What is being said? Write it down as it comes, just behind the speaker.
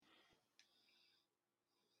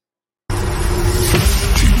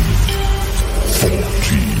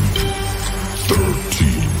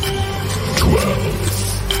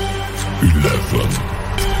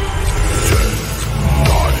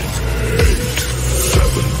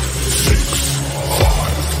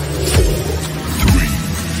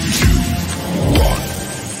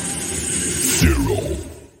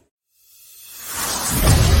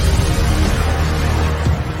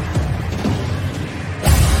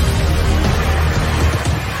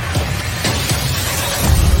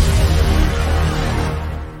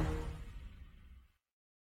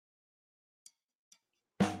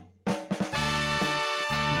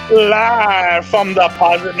Live from the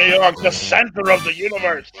Positive New York, the center of the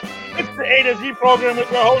universe. It's the A to Z program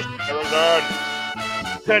with your host,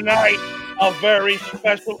 Arizona. Tonight, a very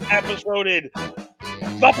special episode.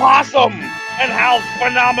 The Possum. And how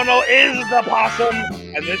phenomenal is the Possum?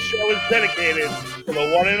 And this show is dedicated to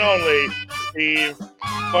the one and only Steve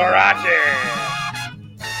Farace.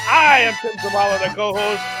 I am Tim Zavala, the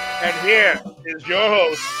co-host, and here is your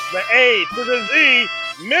host, the A to the Z,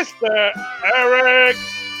 Mr. Eric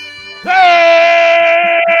Oh,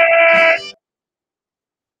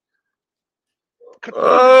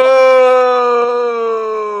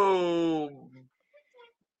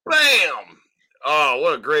 bam! Oh,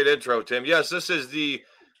 what a great intro, Tim. Yes, this is the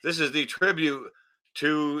tribute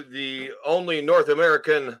to the only North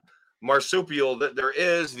American marsupial that there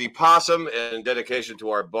is, the possum, and dedication to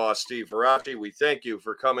our boss, Steve Farace. We thank you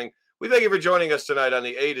for coming. We thank you for joining us tonight on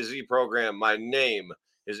the A to Z program. My name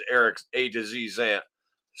is Eric A to Z Zant,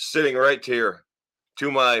 sitting right here to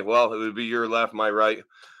my, well, it would be your left, my right,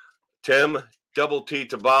 Tim Double T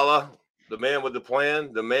Tabala, the man with the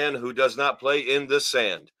plan, the man who does not play in the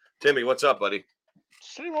sand. Timmy, what's up, buddy?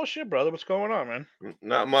 Same old shit, brother. What's going on, man?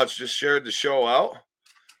 Not much. Just shared the show out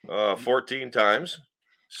 14 times.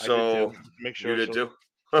 So make sure you did too.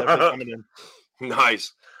 Coming in.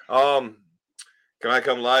 Nice. Can I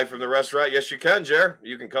come live from the restaurant? Yes, you can, Jer.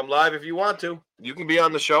 You can come live if you want to. You can be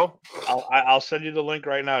on the show. I'll send you the link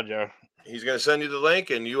right now, Jer. He's going to send you the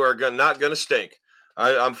link, and you are not going to stink.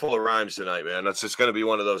 I'm full of rhymes tonight, man. That's just going to be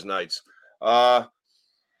one of those nights. I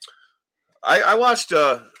watched.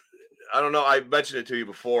 I don't know. I mentioned it to you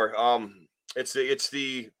before. It's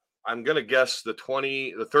the. I'm going to guess the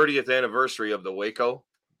 30th anniversary of the Waco,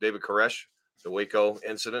 David Koresh, the Waco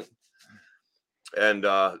incident, and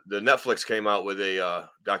the Netflix came out with a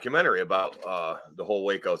documentary about the whole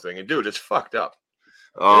Waco thing. And dude, it's fucked up.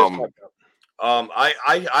 I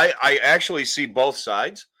actually see both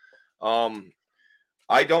sides.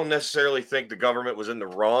 I don't necessarily think the government was in the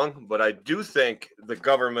wrong, but I do think the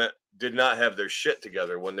government did not have their shit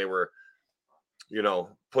together when they were,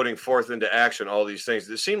 putting forth into action all these things.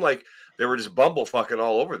 It seemed like they were just bumblefucking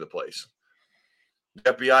all over the place.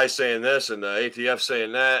 The FBI saying this and the ATF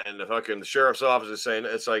saying that and the fucking sheriff's office is saying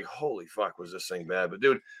that. It's like, holy fuck, was this thing bad? But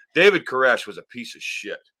dude, David Koresh was a piece of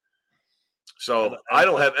shit. So I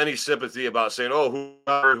don't have any sympathy about saying, oh,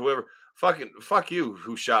 whoever, fuck you,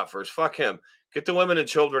 who shot first. Fuck him. Get the women and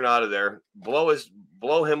children out of there. Blow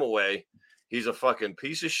him away. He's a fucking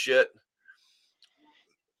piece of shit.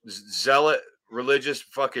 Zealot, religious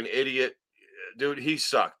fucking idiot. Dude, he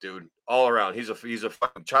sucked, dude. All around. He's a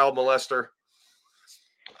fucking child molester.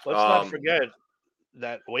 Let's not forget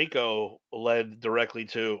that Waco led directly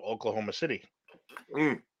to Oklahoma City.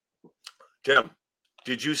 Tim,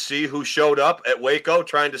 did you see who showed up at Waco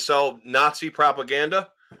trying to sell Nazi propaganda?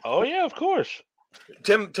 Oh, yeah, of course.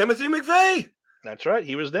 Timothy McVeigh. That's right.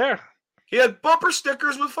 He was there. He had bumper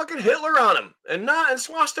stickers with fucking Hitler on him and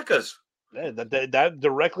swastikas. Yeah, that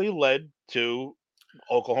directly led to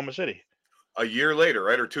Oklahoma City. A year later,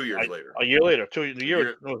 right? Or 2 years later? A year later. No, I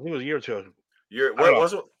think it was a year or two. It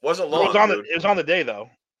wasn't long. It was on the day, though.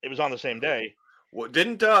 It was on the same day. Well,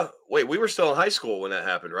 wait, we were still in high school when that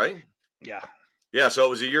happened, right? Yeah. Yeah, so it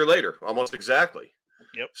was a year later, almost exactly.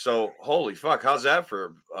 Yep. So, holy fuck, how's that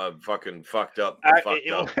for fucking fucked up?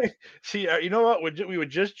 See, you know what? We were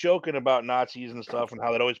just joking about Nazis and stuff and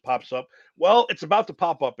how that always pops up. Well, it's about to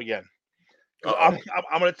pop up again. I'm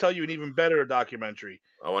going to tell you an even better documentary.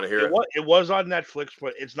 I want to hear it. It was on Netflix,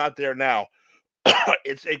 but it's not there now.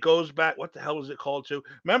 It goes back. What the hell is it called to?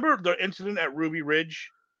 Remember the incident at Ruby Ridge?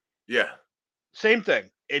 Yeah. Same thing.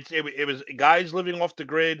 It was guys living off the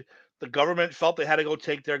grid. The government felt they had to go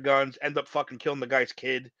take their guns, end up fucking killing the guy's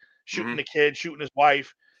kid, shooting the kid, shooting his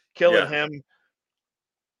wife, killing him.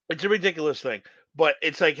 It's a ridiculous thing. But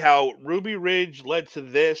it's like how Ruby Ridge led to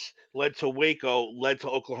this, led to Waco, led to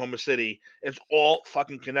Oklahoma City. It's all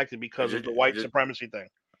fucking connected because of the white supremacy thing.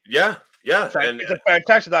 Yeah. It's a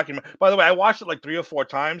fantastic document. By the way, I watched it like 3 or 4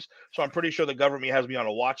 times, so I'm pretty sure the government has me on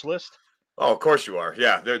a watch list. Oh, of course you are.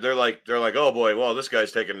 Yeah, they're like, oh boy, well, this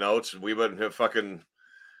guy's taking notes. We wouldn't have fucking.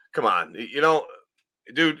 Come on,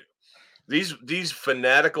 dude. These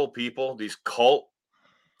fanatical people, these cult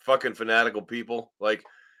fucking fanatical people, like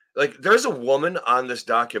there's a woman on this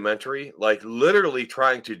documentary, like literally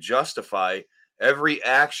trying to justify every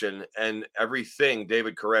action and everything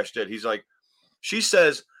David Koresh did. He's like, she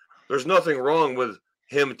says there's nothing wrong with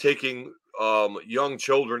him taking young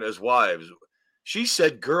children as wives. She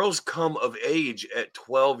said girls come of age at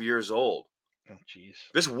 12 years old. Oh, jeez.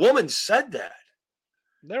 This woman said that.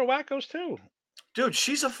 They're wackos too. Dude,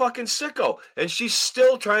 she's a fucking sicko. And she's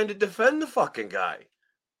still trying to defend the fucking guy.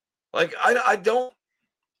 Like, I don't.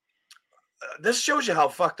 This shows you how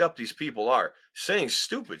fucked up these people are, saying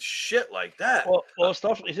stupid shit like that. Well,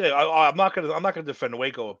 stuff. Yeah, I'm not gonna defend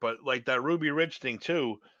Waco, but like that Ruby Ridge thing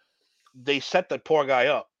too. They set the poor guy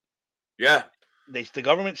up. Yeah. The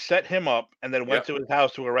government set him up and then went Yep. to his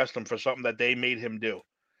house to arrest him for something that they made him do.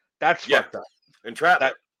 That's Yeah. fucked up.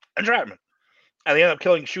 Entrapment. Entrapment. And they end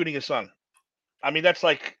up shooting his son. I mean, that's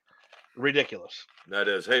like ridiculous. That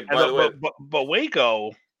is. Hey, by the way, but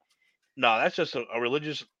Waco, no, that's just a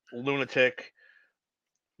religious lunatic.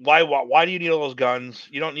 Why do you need all those guns?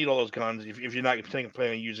 You don't need all those guns if you're not planning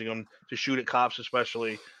on using them to shoot at cops,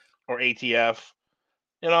 especially, or ATF.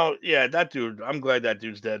 You know, yeah, that dude. I'm glad that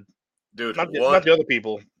dude's dead. dude, Not the other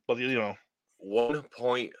people, but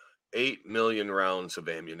 1.8 million rounds of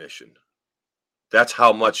ammunition. That's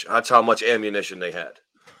how much ammunition they had.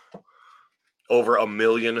 Over 1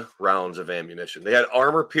 million rounds of ammunition. They had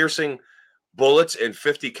armor-piercing bullets and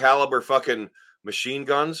 50 caliber fucking machine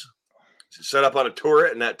guns set up on a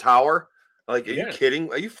turret in that tower. Like, are you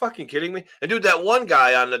kidding? Are you fucking kidding me? And dude, that one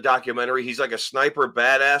guy on the documentary, he's like a sniper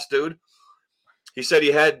badass dude. He said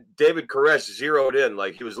he had David Koresh zeroed in.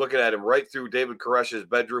 Like, he was looking at him right through David Koresh's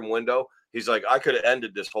bedroom window. He's like, I could have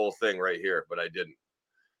ended this whole thing right here, but I didn't.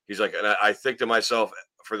 He's like, and I think to myself,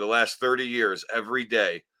 for the last 30 years, every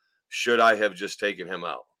day, should I have just taken him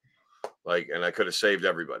out? Like, and I could have saved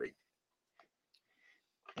everybody.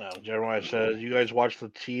 Jeremiah says, you guys watched the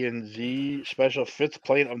TNZ special fifth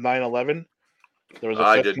plane of 9/11? There was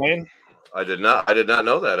a fifth plane? I did not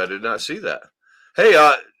know that. I did not see that. Hey,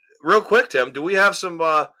 real quick, Tim, do we have some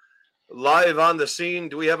live on the scene?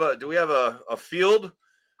 Do we have a field?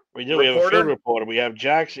 We do. Reporter? We have a field reporter. We have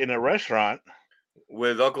Jax in a restaurant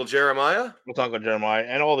with Uncle Jeremiah. With Uncle Jeremiah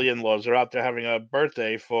and all the in-laws. They're out there having a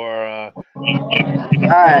birthday for. All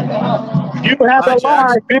right. You have a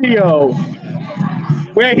live video.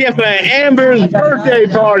 We're here for Amber's birthday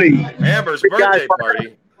party. Amber's birthday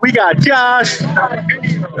party. We got Josh. We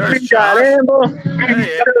got Amber.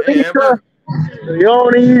 Hey, Amber.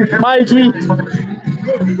 Leonie, Mikey. Welcome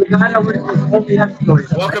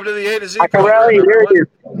to the A2Z I can program. really hear you.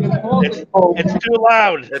 It's too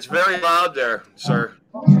loud. It's very loud there, sir.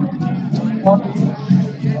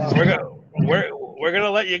 We're gonna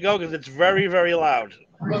let you go because it's very, very loud.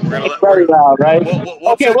 It's very loud, right?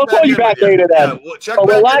 We'll call you back later then. Yeah,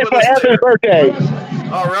 we're live for Amber's birthday.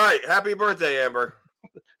 All right. Happy birthday, Amber.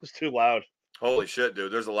 It's too loud. Holy shit,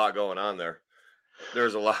 dude. There's a lot going on there.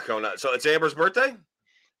 There's a lot going on. So it's Amber's birthday?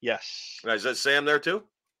 Yes. Is that Sam there too?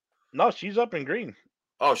 No, she's up in Green.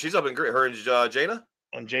 Oh, she's up in Green. Her and Jana?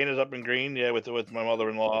 And Jana's up in Green, yeah, with my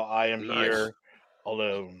mother-in-law. I am here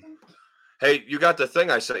alone. Hey, you got the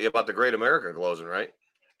thing I sent you about the Great America closing, right?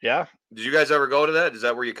 Yeah. Did you guys ever go to that? Is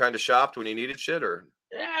that where you kind of shopped when you needed shit, or?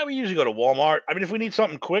 Yeah, we usually go to Walmart. I mean, if we need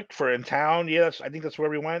something quick for in town, yes, I think that's where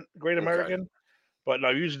we went, Great American. Okay. But no,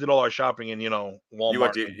 we usually did all our shopping in,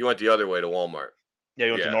 Walmart. You went the other way to Walmart. Yeah,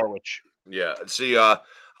 you went to Norwich. Yeah. See, I'll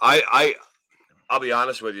be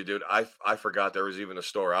honest with you, dude. I forgot there was even a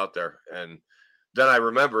store out there, and then I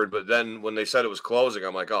remembered. But then when they said it was closing,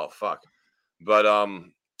 I'm like, oh fuck. But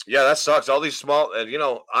yeah, that sucks. All these small, and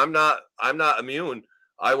I'm not immune.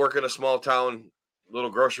 I work in a small town,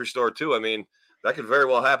 little grocery store too. I mean, that could very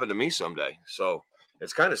well happen to me someday. So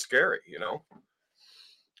it's kind of scary,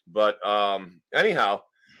 But anyhow,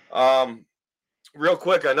 real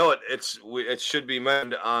quick, I know it should be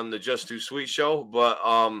mentioned on the Just Too Sweet show, but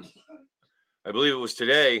I believe it was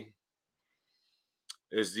today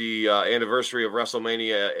is the anniversary of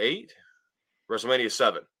WrestleMania 8, WrestleMania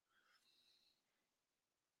 7.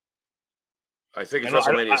 I think it's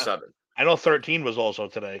WrestleMania 7. I know 13 was also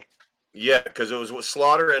today. Yeah, because it was with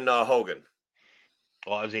Slaughter and Hogan.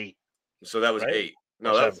 Well, it was 8. So that was right? 8.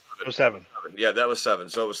 No, that was 7. Yeah, that was 7.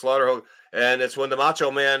 So it was Slaughter, Hogan. And it's when the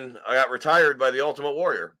Macho Man got retired by the Ultimate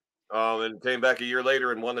Warrior. And came back a year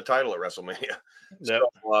later and won the title at WrestleMania. Yep.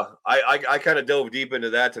 So, I kind of dove deep into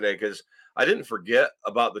that today because I didn't forget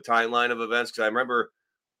about the timeline of events because I remember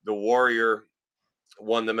the Warrior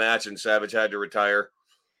won the match and Savage had to retire.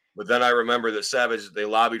 But then I remember that Savage, they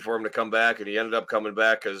lobbied for him to come back, and he ended up coming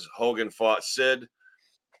back because Hogan fought Sid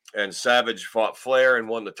and Savage fought Flair and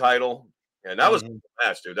won the title. And that was a good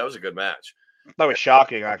match, dude. That was a good match. That was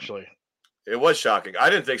shocking, actually. It was shocking. I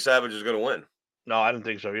didn't think Savage was going to win. No, I didn't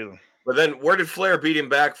think so either. But then where did Flair beat him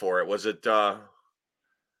back for it? Was it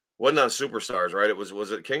wasn't on Superstars, right?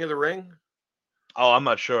 Was it King of the Ring? Oh, I'm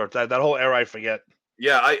not sure. That whole era I forget.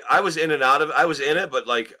 Yeah, I was in and out of it. I was in it, but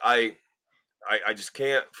like I just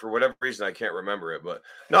can't, for whatever reason, I can't remember it. But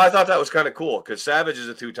no, I thought that was kind of cool because Savage is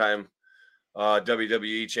a 2-time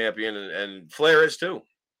WWE champion and Flair is too.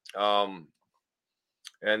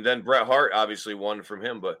 And then Bret Hart obviously won from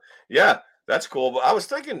him. But yeah, that's cool. But I was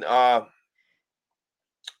thinking,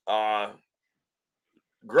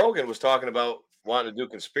 Grogan was talking about wanting to do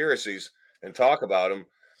conspiracies and talk about them.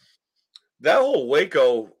 That whole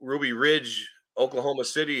Waco, Ruby Ridge, Oklahoma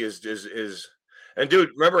City is. And dude,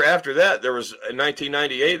 remember after that there was in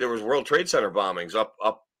 1998 there was World Trade Center bombings up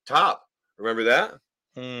top. Remember that?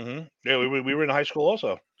 Mm-hmm. Yeah, we were in high school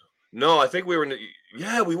also. No, I think we were.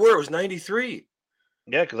 Yeah, we were. It was 93.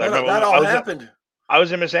 Yeah, because I That, remember that all happened. I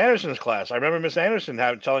was in Miss Anderson's class. I remember Miss Anderson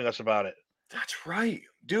telling us about it. That's right,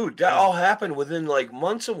 dude. That all happened within like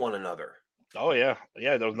months of one another. Oh yeah,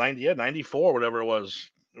 that was 94, whatever it was.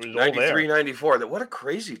 It was 93, 94. What a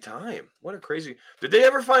crazy time. What a crazy. Did they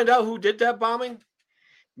ever find out who did that bombing?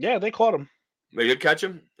 Yeah, they caught him. They did catch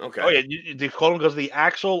him? Okay. Oh yeah, they caught him because the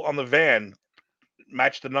axle on the van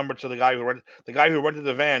matched the number to the guy who rented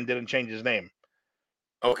the van didn't change his name.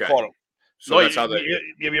 Okay. Caught him. So that's how they.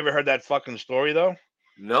 Have you ever heard that fucking story though?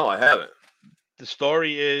 No, I haven't. The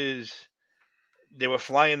story is they were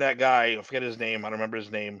flying that guy. I forget his name. I don't remember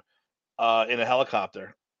his name. In a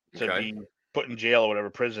helicopter to be put in jail or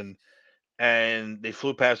whatever, prison, and they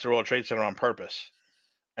flew past the World Trade Center on purpose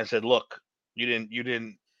and said, "Look, you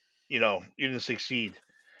didn't succeed."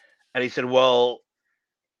 And he said, "Well,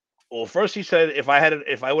 first he said if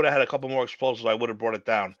I would have had a couple more explosives, I would have brought it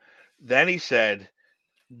down." Then he said,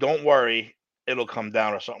 "Don't worry, it'll come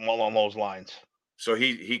down," or something along those lines. So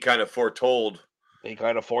he kind of foretold. He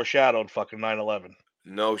kind of foreshadowed fucking 9/11.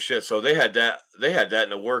 No shit. So they had that in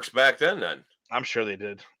the works back then. I'm sure they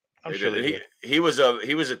did. He was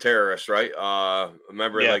a terrorist, right?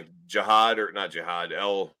 Remember like Jihad or not Jihad?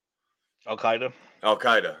 Al Qaeda. Al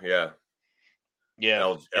Qaeda, yeah.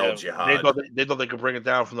 Yeah, El Jihad. They thought they could bring it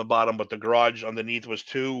down from the bottom, but the garage underneath was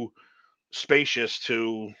too spacious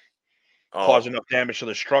to cause enough damage to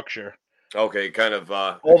the structure. Okay, kind of.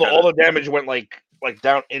 All the damage went like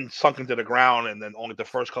down and sunk into the ground, and then only the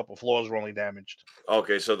first couple floors were only damaged.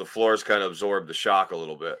 Okay, so the floors kind of absorbed the shock a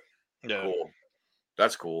little bit. Yeah, cool.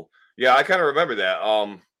 That's cool. Yeah, I kind of remember that.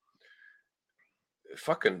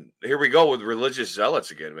 Fucking here we go with religious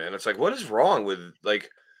zealots again, man. It's like, what is wrong with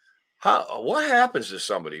like, what happens to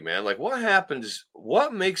somebody, man? Like, what happens?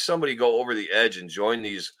 What makes somebody go over the edge and join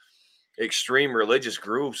these extreme religious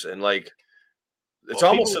groups and like? It's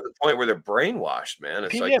almost to the point where they're brainwashed, man.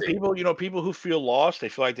 It's people who feel lost, they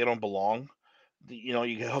feel like they don't belong.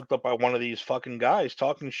 You get hooked up by one of these fucking guys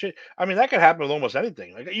talking shit. I mean, that could happen with almost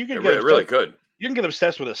anything. Like you can really could. You can get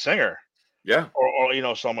obsessed with a singer, yeah,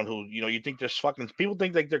 or someone who you think there's fucking people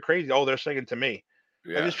think like they're crazy. Oh, they're singing to me.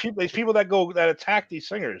 Yeah, and there's people that attack these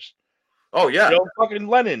singers. Oh yeah, fucking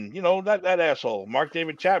Lennon. That asshole, Mark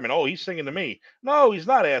David Chapman. Oh, he's singing to me. No, he's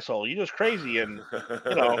not, asshole. You're just crazy, and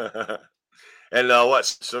And what?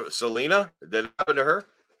 Selena? Did it happen to her?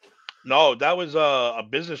 No, that was a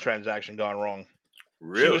business transaction gone wrong.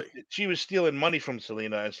 Really? She was stealing money from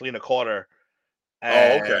Selena, and Selena caught her.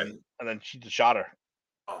 And, okay. And then she shot her.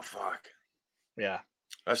 Oh fuck. Yeah.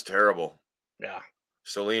 That's terrible. Yeah.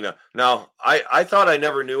 Selena. Now, I thought I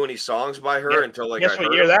never knew any songs by her until like guess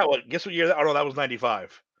what year that was? Guess what year? Oh no, that was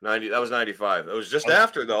 95. That was 95. It was just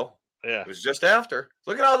after though. Yeah. It was just after.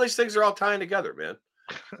 Look at how these things are all tying together, man.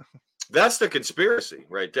 That's the conspiracy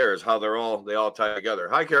right there, is how they all tie together.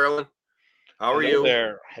 Hi, Carolyn. How are you?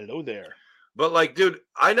 Hello there. But like, dude,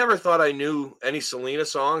 I never thought I knew any Selena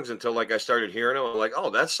songs until like I started hearing them. I'm like, oh,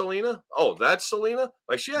 that's Selena. Oh, that's Selena.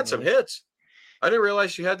 Like she had some hits. I didn't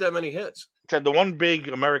realize she had that many hits. She had the one big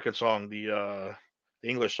American song, the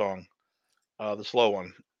English song, the slow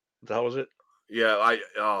one. What the hell was it? Yeah,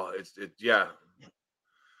 yeah.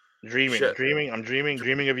 Dreaming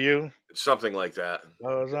of you. Something like that.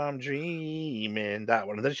 Cause I'm dreaming, that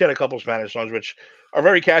one. And then she had a couple Spanish songs which are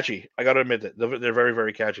very catchy. I got to admit that they're very,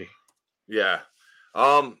 very catchy. Yeah.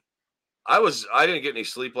 I didn't get any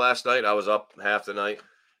sleep last night. I was up half the night,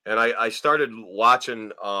 and I started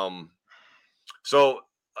watching. So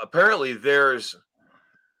apparently there's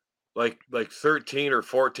like 13 or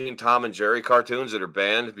 14 Tom and Jerry cartoons that are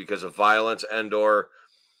banned because of violence and/or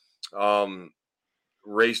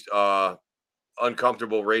race,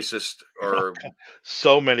 uncomfortable racist or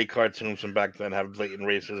so many cartoons from back then have blatant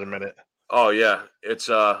racism in it. Oh yeah, it's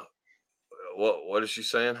what is she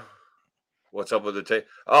saying? What's up with the tape?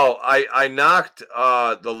 Oh, I knocked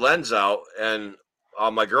the lens out, and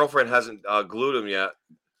my girlfriend hasn't glued them yet,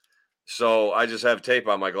 so I just have tape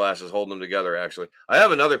on my glasses holding them together. Actually, I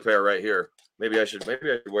have another pair right here. Maybe I should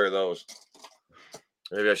wear those.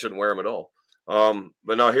 Maybe I shouldn't wear them at all.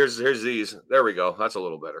 But no, here's these. There we go. That's a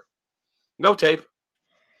little better. No tape.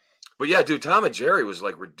 But yeah, dude, Tom and Jerry was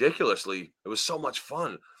like ridiculously. It was so much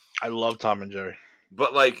fun. I love Tom and Jerry.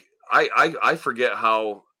 but like I forget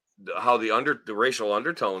how the racial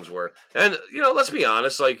undertones were. And let's be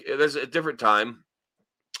honest, like there's a different time.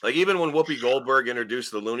 Like even when Whoopi Goldberg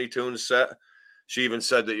introduced the Looney Tunes set, she even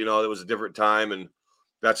said that it was a different time and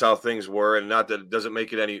that's how things were, and not that it doesn't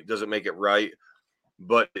make it right,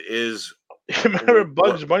 but it is. Remember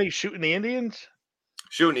Bugs Bunny shooting the Indians?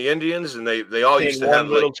 Shooting the Indians, and they all used to one have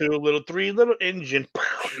little, like, two little, three little engine.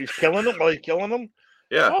 He's killing them while he's killing them.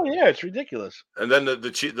 yeah. Oh yeah, it's ridiculous. And then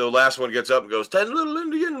the last one gets up and goes 10 little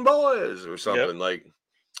Indian boys or something. Yep. Like,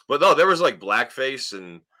 but no, there was like blackface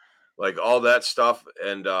and like all that stuff.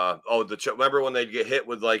 And remember when they'd get hit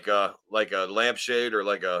with like a lampshade or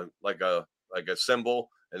like a symbol,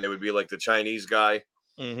 and they would be like the Chinese guy.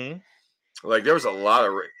 Mm-hmm. Like there was a lot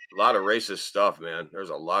of racist stuff, man. There's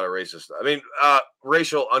a lot of racist stuff. I mean,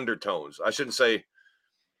 racial undertones. I shouldn't say.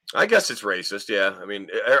 I guess it's racist. Yeah. I mean,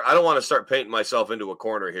 I don't want to start painting myself into a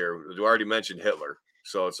corner here. You already mentioned Hitler,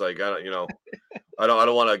 so it's like I don't. I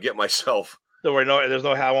don't want to get myself. Don't worry. No, there's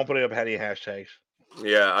no. I won't put up any hashtags.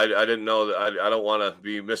 Yeah, I didn't know that. I don't want to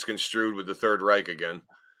be misconstrued with the Third Reich again.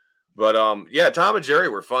 But yeah, Tom and Jerry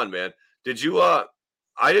were fun, man. Did you?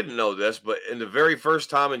 I didn't know this, but in the very first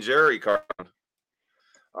Tom and Jerry cartoon,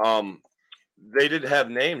 they didn't have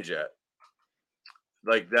names yet.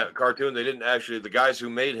 Like that cartoon, they didn't actually. The guys who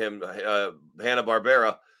made him,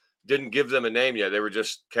 Hanna-Barbera, didn't give them a name yet. They were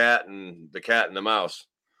just Cat and the Mouse.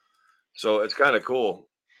 So it's kind of cool.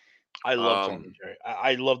 I love Tom and Jerry.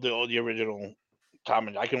 I love the original Tom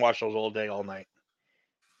and I can watch those all day, all night.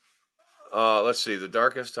 Let's see, The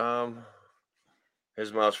Darkest Tom,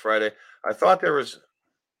 His Mouse Friday. I thought there was.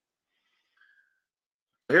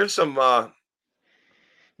 Here's some.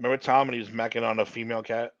 Remember Tom and he was macking on a female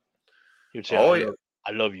cat? He would say,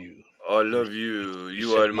 I love you. I love you.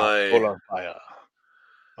 You are my on fire.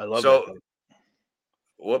 I love that thing.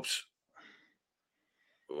 Whoops.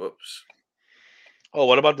 Oh,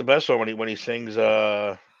 what about the best one when he sings?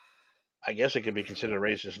 I guess it could be considered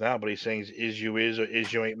racist now, but he sings "Is you is or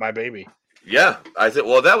is you ain't my baby." Yeah, I think.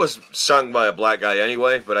 Well, that was sung by a black guy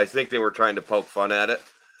anyway, but I think they were trying to poke fun at it.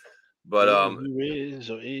 But you is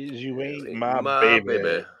or is you ain't my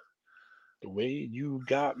baby. The way you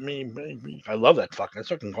got me, baby. I love that fucking. That's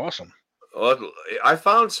fucking awesome. Well, I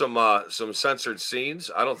found some censored scenes.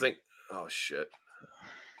 I don't think. Oh shit!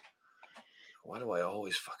 Why do I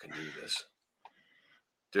always fucking do this,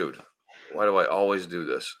 dude? Why do I always do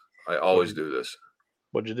this? I always do this.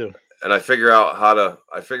 What'd you do? And I figured out how to.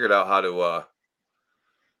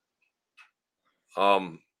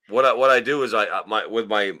 What I do is with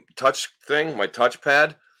my touch thing, my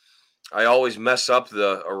touchpad, I always mess up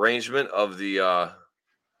the arrangement of the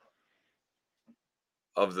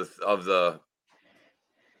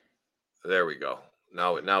there we go.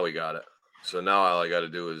 Now we got it. So now all I got to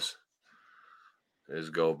do is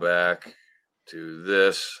go back to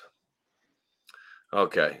this.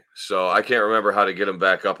 Okay. So I can't remember how to get them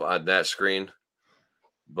back up on that screen,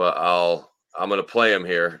 but I'm going to play them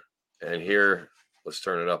here, and here, let's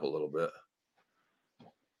turn it up a little bit.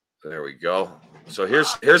 There we go. So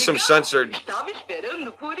here's some censored.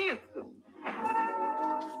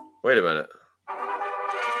 Wait a minute.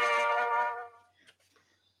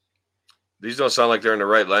 These don't sound like they're in the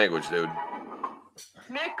right language, dude.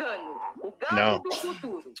 No.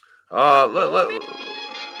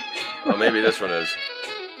 Oh, maybe this one is.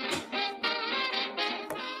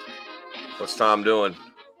 What's Tom doing?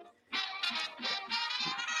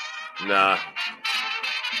 Nah.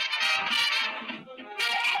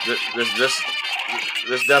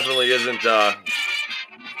 This definitely isn't.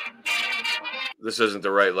 This isn't the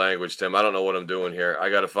right language, Tim. I don't know what I'm doing here. I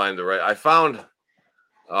got to find the right. I found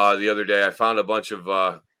the other day. I found a bunch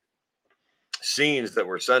of scenes that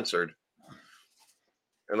were censored,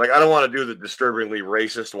 and like I don't want to do the disturbingly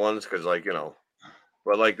racist ones because, like,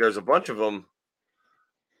 but like there's a bunch of them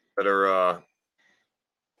that are.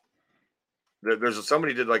 There's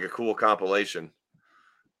somebody did like a cool compilation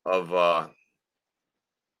of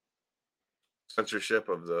censorship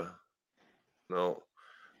of the. No,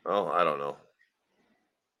 oh, I don't know.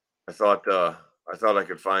 I thought I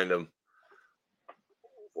could find them.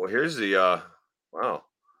 Well, here's the wow.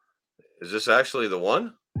 Is this actually the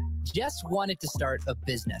one? Just wanted to start a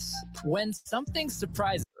business. When something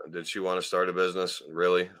surprising. Did she want to start a business?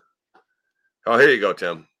 Really? Oh, here you go,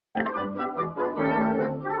 Tim. This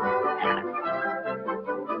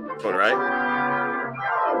one, right?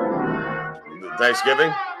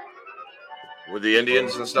 Thanksgiving with the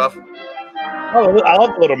Indians and stuff. Oh, I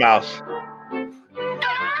love the little mouse.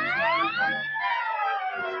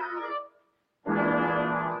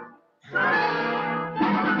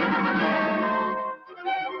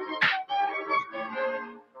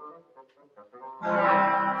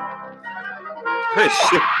 Hey,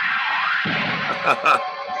 shit.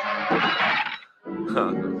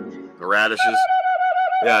 The radishes.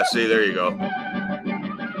 Yeah, see, there you go.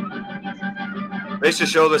 They should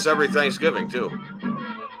show this every Thanksgiving, too.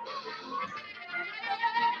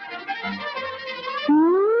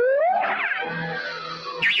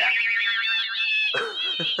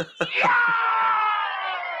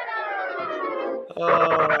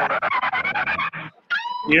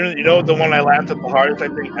 You know the one I laughed at the hardest, I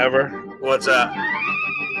think, ever? What's that?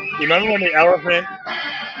 You remember when the elephant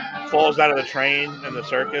falls out of the train in the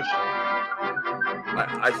circus?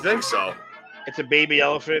 I think so. It's a baby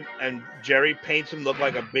elephant, and Jerry paints him look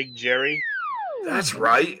like a big Jerry. That's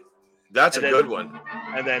right. That's a good one.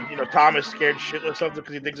 And then, Tom is scared shitless of it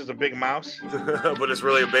because he thinks it's a big mouse. But it's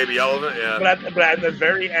really a baby elephant, yeah. But at the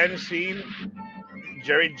very end scene,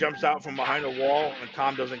 Jerry jumps out from behind a wall, and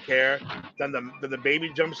Tom doesn't care. Then the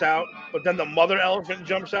baby jumps out, but then the mother elephant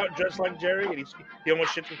jumps out just like Jerry, and he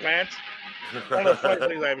almost shits his pants. One of the funniest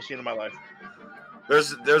things I've ever seen in my life.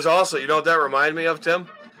 There's also, you know what that reminded me of, Tim?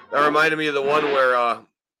 That reminded me of the one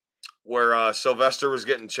where Sylvester was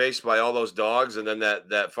getting chased by all those dogs, and then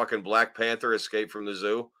that fucking Black Panther escaped from the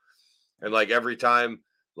zoo, and like every time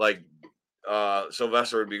like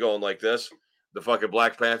Sylvester would be going like this, the fucking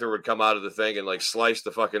Black Panther would come out of the thing and like slice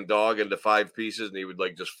the fucking dog into 5 pieces, and he would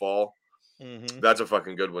like just fall. Mm-hmm. That's a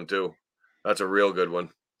fucking good one too. That's a real good one.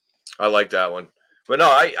 I like that one. But no,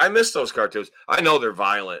 I miss those cartoons. I know they're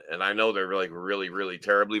violent, and I know they're like really, really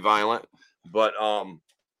terribly violent. But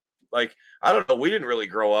like I don't know, we didn't really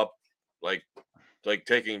grow up like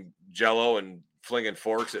taking Jello and flinging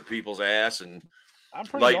forks at people's ass and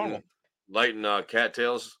lighting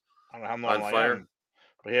cattails on fire.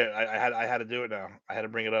 But yeah, I had to do it now. I had to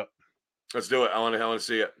bring it up. Let's do it. I want to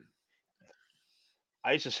see it.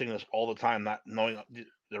 I used to sing this all the time, not knowing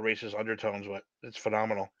the racist undertones, but it's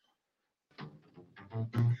phenomenal.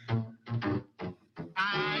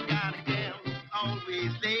 I got a girl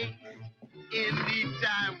always late.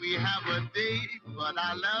 Anytime we have a date, but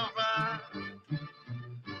I love her.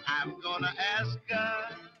 I'm gonna ask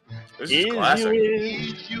her. This is classic.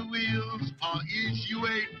 Is you is or is you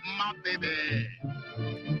ain't my baby?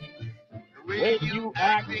 The way you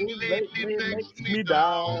acting lately makes me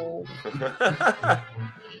down.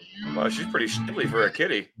 Wow, she's pretty shitly for a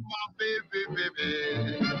kitty. My baby.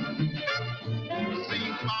 See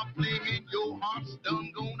my fling in your heart's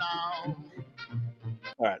done go now.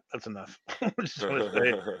 All right, that's enough.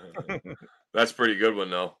 That's a pretty good one,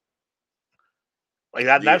 though. Like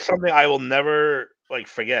that's something I will never like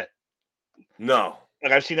forget. No.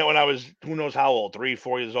 Like I've seen it when I was who knows how old, 3,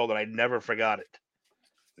 4 years old, and I never forgot it.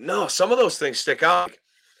 No, some of those things stick out.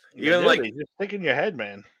 Even like just stick in your head,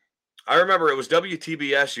 man. I remember it was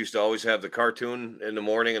WTBS used to always have the cartoon in the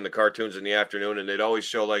morning and the cartoons in the afternoon, and they'd always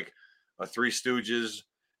show like a Three Stooges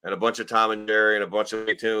and a bunch of Tom and Jerry and a bunch of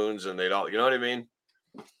cartoons, and they'd all, you know what I mean?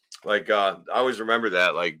 Like I always remember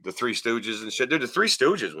that, like the Three Stooges and shit. Dude, the Three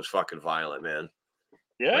Stooges was fucking violent, man.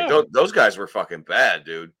 Yeah, like, those guys were fucking bad,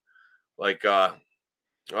 dude. Like, well,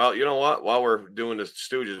 you know what? While we're doing the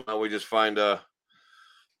Stooges, why don't we just find let's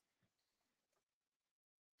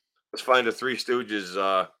find the Three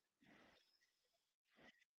Stooges.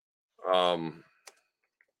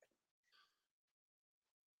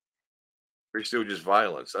 Three Stooges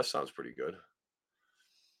violence. That sounds pretty good.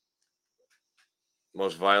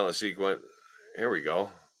 Most violent sequence. Here we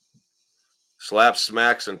go. Slaps,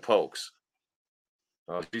 smacks, and pokes.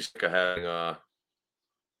 Oh, she's sick of having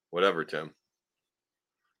whatever, Tim.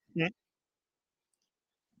 Yeah.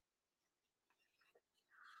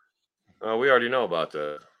 We already know about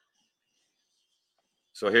that.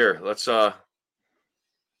 So here, let's oh,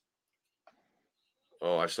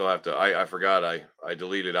 I still have to I forgot I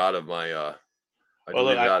deleted out of my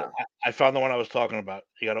I found the one I was talking about.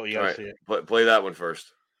 You gotta see it. Play that one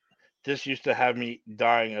first. This used to have me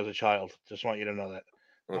dying as a child. Just want you to know that.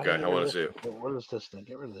 Okay, I want to see it. What is this thing?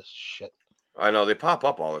 Get rid of this shit. I know they pop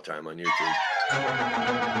up all the time on YouTube.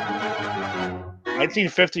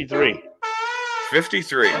 1953.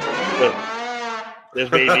 53. This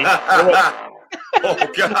baby. Oh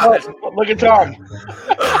God! Look at Tom.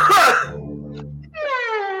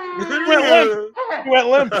 He went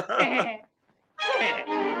limp.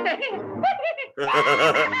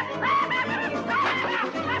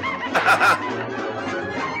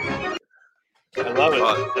 I love it.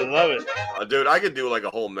 I love it. Dude, I could do like a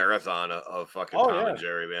whole marathon of fucking Tom and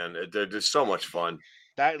Jerry, man. They're just so much fun.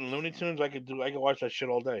 That and Looney Tunes, I could watch that shit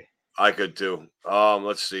all day. I could too.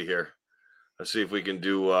 Let's see here. Let's see if we can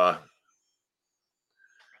do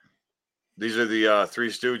these are the Three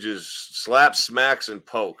Stooges slaps, smacks, and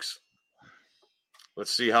pokes.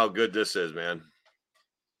 Let's see how good this is, man.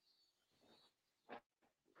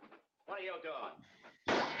 are you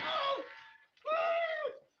doing?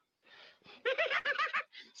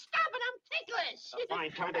 Stop it, I'm ticklish. A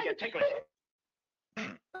fine time to get ticklish.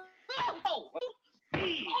 Oh,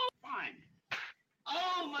 Fine.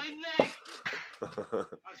 Oh, my neck. How's it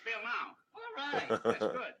feel now? all right. That's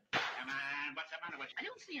good. Come on, what's the matter with I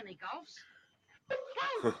don't see any gulfs. you?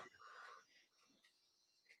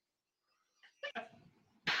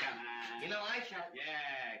 Come on. You know, I shot.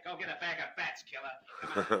 Yeah, go get a bag of bats,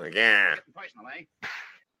 killer. Come on. Yeah. Getting personal, eh?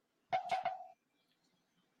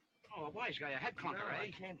 Oh, a wise guy, a head clunker, I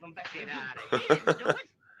eh? came from back Get there. out of He here. didn't do it.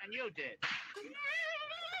 And you did.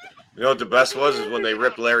 You know what the best was is when they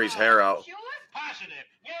ripped Larry's hair out. Sure? Positive.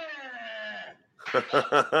 Yeah.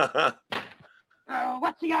 Oh,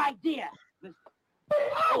 what's the idea?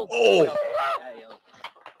 Oh.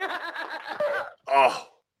 Oh.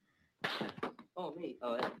 Oh, me.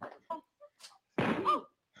 Oh,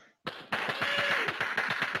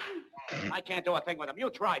 I can't do a thing with him. You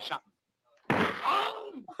try something.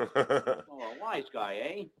 oh, a wise guy,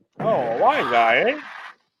 eh? Oh, a wise guy, eh?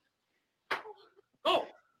 Go.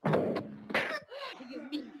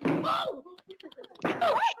 Oh.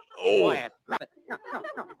 Quiet.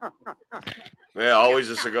 Yeah, always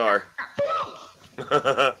a cigar.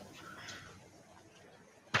 The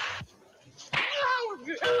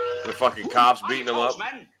fucking cops beating him up.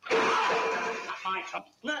 Man. Not mine, Trump.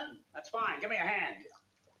 Nothing. That's fine. Give me a hand.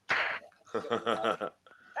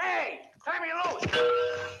 Hey, tie me loose.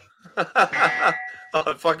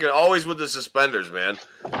 Oh, fucking always with the suspenders, man.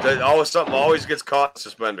 Something always gets caught in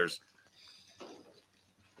suspenders.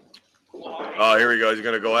 Oh, here he goes. He's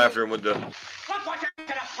gonna go after him with the. Look what you did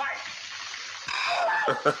to fight.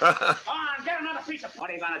 Come on, get another piece of. What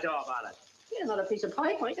are you gonna do about it? Here's another piece of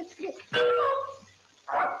pipe. Wait. He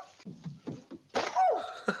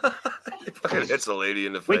fucking hits the lady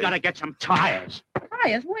in the face. We gotta get some tires.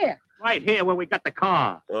 Tires, where? Right here where we got the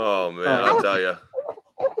car. Oh man, I'll tell you.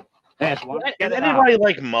 There's one. Get Does it out. anybody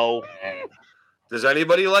like Mo? Does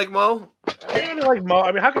anybody like Mo? Anybody like Mo?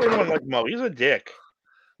 I mean, how can anyone like Mo? He's a dick.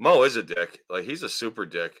 Mo is a dick. Like he's a super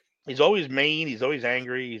dick. He's always mean. He's always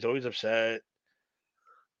angry. He's always upset.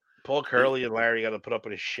 Paul Curley and Larry got to put up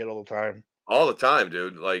with his shit all the time. All the time,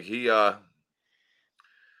 dude. Like he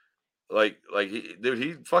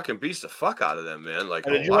he fucking beats the fuck out of them, man. Like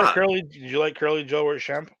Did you like Curly? Did you like Curly Joe or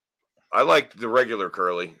Shemp? I liked the regular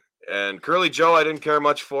Curly. And Curly Joe I didn't care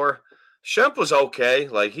much for. Shemp was okay.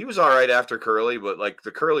 Like he was all right after Curly, but like the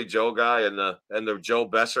Curly Joe guy and the Joe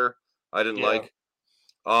Besser, I didn't like.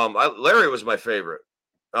 Larry was my favorite.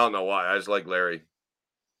 I don't know why. I just like Larry.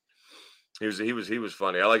 He was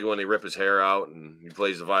funny. I like it when they rip his hair out and he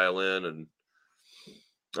plays the violin, and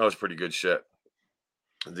that was pretty good shit.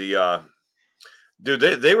 The dude,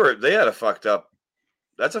 they had a fucked up.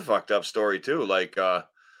 That's a fucked up story too. Like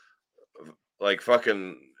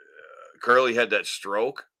fucking Curly had that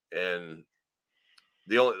stroke, and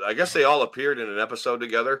I guess they all appeared in an episode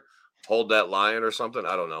together. Hold That Lion or something.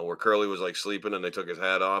 I don't know, where Curly was like sleeping and they took his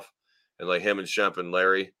hat off, and like him and Shemp and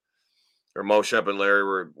Larry, or Mo, Shemp and Larry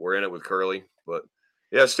were in it with Curly. But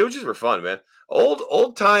yeah, Stooges were fun, man.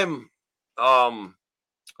 Old time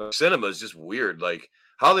cinema is just weird. Like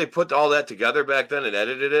how they put all that together back then and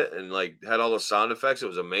edited it and like had all those sound effects. It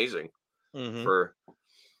was amazing. Mm-hmm. For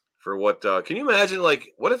what can you imagine? Like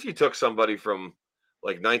what if you took somebody from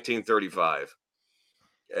like 1935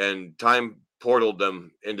 and time portaled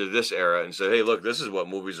them into this era and said, hey, look, this is what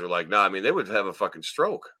movies are like now. I mean, they would have a fucking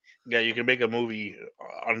stroke. Yeah, you can make a movie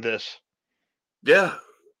on this. Yeah.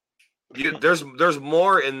 There's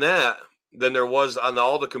more in that than there was on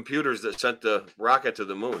all the computers that sent the rocket to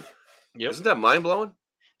the moon. Yep. Isn't that mind-blowing?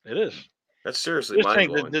 It is. That's seriously Just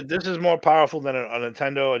think mind-blowing. that this is more powerful than a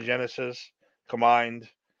Nintendo, a Genesis, Combined,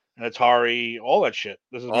 an Atari, all that shit.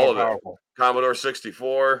 This is All more of it. powerful. Commodore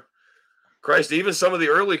 64. Christ, even some of the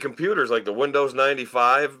early computers, like the Windows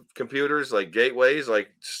 95 computers, like gateways, like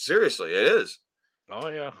seriously, it is. Oh,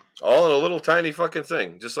 yeah. All in a little tiny fucking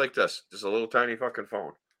thing, just like this. Just a little tiny fucking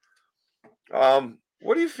phone.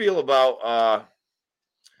 What do you feel about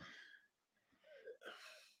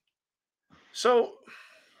so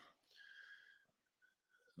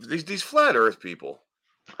these flat earth people?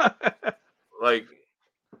 Like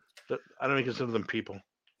I don't even consider them people.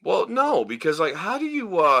 Well, no, because like how do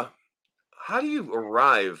you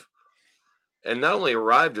arrive and not only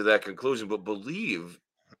arrive to that conclusion, but believe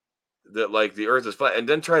that like the earth is flat and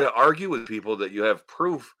then try to argue with people that you have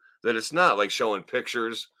proof that it's not, like showing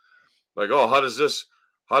pictures like, oh, how does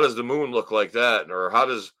the moon look like that? Or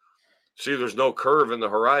there's no curve in the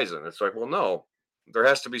horizon. It's like, well, no, there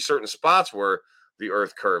has to be certain spots where the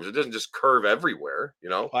Earth curves. It doesn't just curve everywhere, you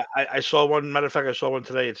know. I saw one. Matter of fact, I saw one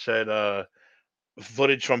today. It said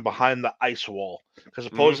footage from behind the ice wall, because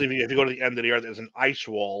supposedly if you go to the end of the Earth, there's an ice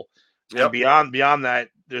wall, and Yep. beyond that,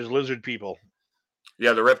 there's lizard people.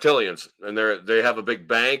 Yeah, the reptilians, and they have a big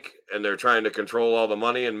bank, and they're trying to control all the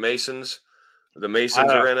money and Masons. The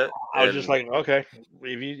Masons are in it, I was just and like, okay,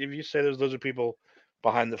 if you say there's lizard people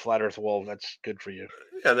behind the flat Earth wall, that's good for you.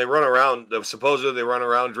 and they run around. Supposedly they run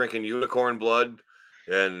around drinking unicorn blood,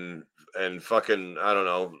 and fucking I don't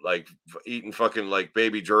know, like eating fucking like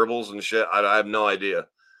baby gerbils and shit. I have no idea.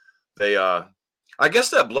 They I guess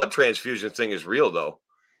that blood transfusion thing is real though.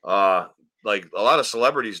 Like a lot of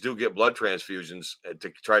celebrities do get blood transfusions to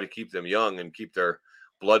try to keep them young and keep their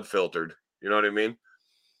blood filtered. You know what I mean?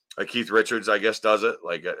 Like Keith Richards, I guess, does it.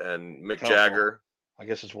 Like and Mick Jagger. I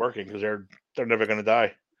guess it's working because they're never gonna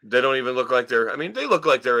die. They don't even look like they're. I mean, they look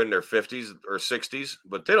like they're in their 50s or 60s,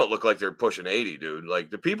 but they don't look like they're pushing 80, dude. Like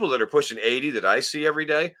the people that are pushing 80 that I see every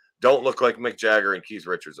day don't look like Mick Jagger and Keith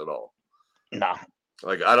Richards at all. Nah.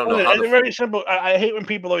 Like I don't know how. It's very simple. I hate when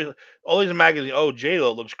people always magazine. Oh,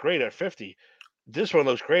 J-Lo looks great at 50. This one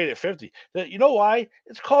looks great at 50. You know why?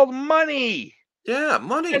 It's called money. Yeah,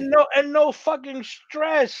 money. And no fucking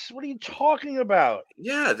stress. What are you talking about?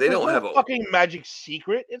 Yeah, they don't have a fucking magic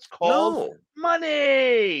secret. It's called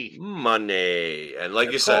money. Money. And like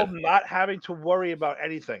it's you said, not having to worry about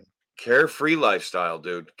anything. Carefree lifestyle,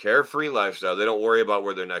 dude. Carefree lifestyle. They don't worry about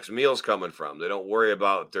where their next meal's coming from. They don't worry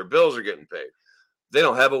about if their bills are getting paid. They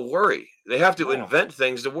don't have a worry. They have to invent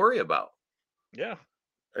things to worry about. Yeah.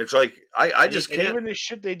 It's like I just can't. Even the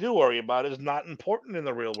shit they do worry about is not important in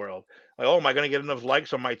the real world. Like, oh, am I going to get enough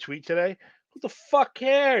likes on my tweet today? Who the fuck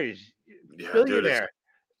cares? Yeah, Billionaire.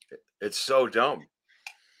 Dude, it's so dumb.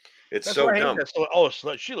 It's That's so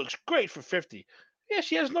dumb. She looks great for 50. Yeah,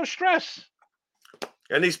 she has no stress.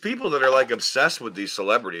 And these people that are like obsessed with these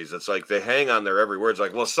celebrities, it's like they hang on their every word. It's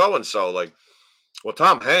like, well, so and so, like, well,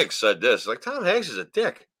 Tom Hanks said this. Like, Tom Hanks is a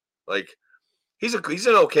dick. Like, he's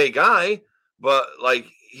an okay guy, but like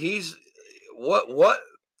he's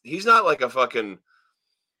not like a fucking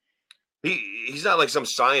he's not like some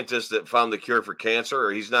scientist that found the cure for cancer,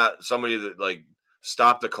 or he's not somebody that like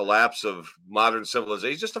stopped the collapse of modern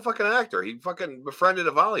civilization. He's just a fucking actor. He fucking befriended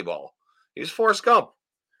a volleyball. He's Forrest Gump,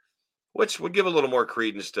 which would give a little more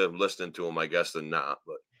credence to listening to him, I guess, than not.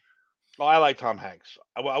 But I like Tom Hanks.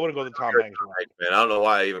 I wouldn't go to Tom Hanks. Man, I don't know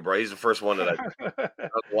why I even brought. He's the first one that I don't know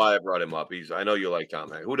why I brought him up. I know you like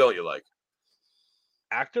Tom Hanks. Who don't you like?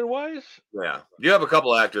 Actor wise? Yeah, you have a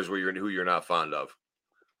couple actors who you're not fond of.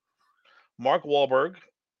 Mark Wahlberg.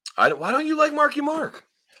 Why don't you like Marky Mark?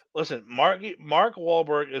 Listen, Mark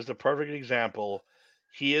Wahlberg is the perfect example.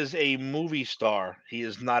 He is a movie star. He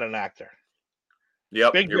is not an actor.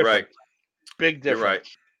 Yep, you're right. Big difference. You're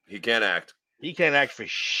right. He can't act. He can't act for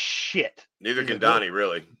shit. Neither can Donnie,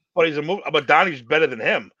 really. But he's a movie. But Donnie's better than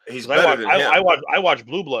him. He's better than him. I watch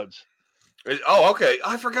Blue Bloods. Oh, okay.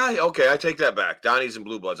 I forgot. Okay, I take that back. Donnie's in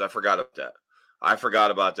Blue Bloods. I forgot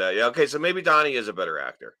about that. Yeah. Okay, so maybe Donnie is a better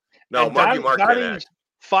actor. No, Marky Mark can't act.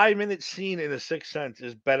 5-minute scene in The Sixth Sense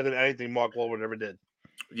is better than anything Mark Wahlberg ever did.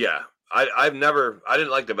 Yeah, I didn't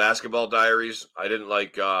like The Basketball Diaries. I didn't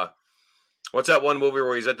like what's that one movie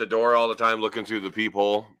where he's at the door all the time looking through the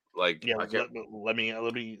peephole? Like, yeah, let me. I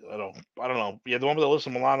don't know. Yeah, the one with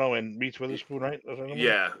Alyssa Milano and Reese Witherspoon, right?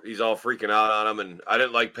 Yeah, he's all freaking out on him, and I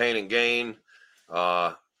didn't like Pain and Gain.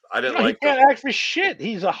 I didn't like. He can't act for shit.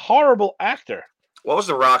 He's a horrible actor. What was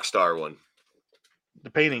the Rockstar one? The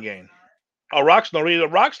Pain and Gain. Oh, Rockstar.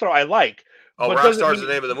 Rockstar, I like. Oh, Rockstar's the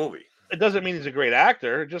name of the movie. It doesn't mean he's a great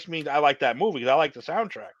actor. It just means I like that movie because I like the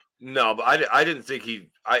soundtrack. No, but I didn't think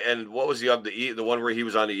and what was the one where he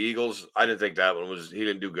was on the Eagles? I didn't think that one he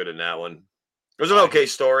didn't do good in that one. It was an okay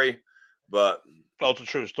story, but it's a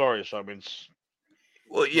true story, so I mean,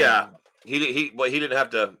 well, yeah, he didn't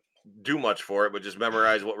have to do much for it, but just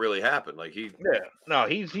memorize what really happened. Like he's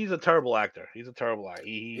a terrible actor. He's a terrible actor.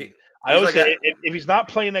 I always say if he's not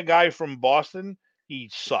playing a guy from Boston,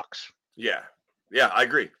 he sucks. Yeah, I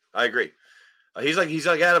agree. He's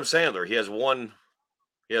like Adam Sandler.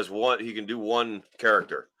 He can do one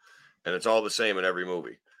character, and it's all the same in every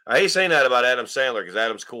movie. I hate saying that about Adam Sandler because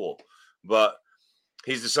Adam's cool, but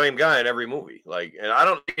he's the same guy in every movie. Like, and I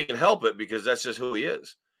don't think he can help it because that's just who he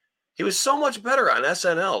is. He was so much better on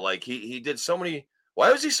SNL. Like he did so many.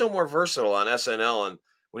 Why was he so more versatile on SNL? And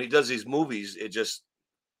when he does these movies, it just,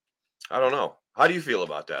 I don't know. How do you feel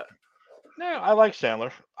about that? No, I like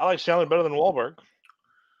Sandler. I like Sandler better than Wahlberg.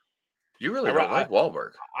 You really don't like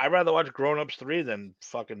Wahlberg. I'd rather watch Grown Ups 3 than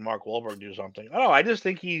fucking Mark Wahlberg do something. I don't know. I just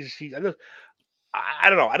think I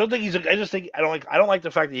don't know. I don't think he's. I just think I don't like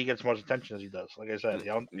the fact that he gets as much attention as he does. Like I said,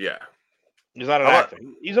 Yeah. he's not an How about actor.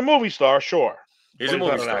 He's a movie star, sure. he's But a he's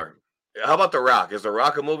not movie an star? actor. How about The Rock? Is The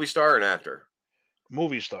Rock a movie star or an actor?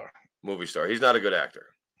 Movie star. Movie star. He's not a good actor.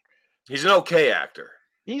 He's an okay actor.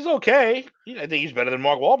 He's okay. I think he's better than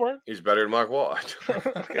Mark Wahlberg. He's better than Mark Wahlberg. I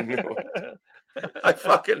fucking knew it. I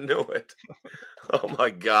fucking knew it. Oh my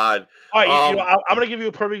god. All right, you know, I'm going to give you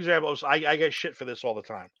a perfect example. I get shit for this all the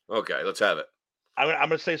time. Okay, let's have it. I'm going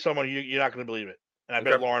to say someone you're not going to believe it, and I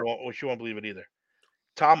bet Okay. Lauren she won't believe it either.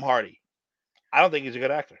 Tom Hardy. I don't think he's a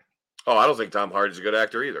good actor. Oh, I don't think Tom Hardy's a good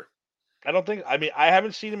actor either. I don't think. I mean, I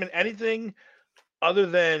haven't seen him in anything other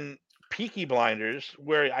than Peaky Blinders,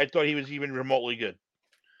 where I thought he was even remotely good.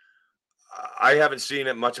 I haven't seen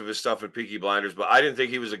it much of his stuff in Peaky Blinders, but I didn't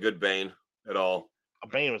think he was a good Bane at all.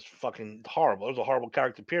 Bane was fucking horrible. It was a horrible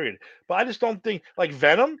character, period. But I just don't think, like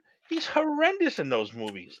Venom, he's horrendous in those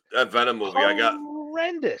movies. That Venom movie, I got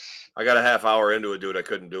a half hour into it, dude. I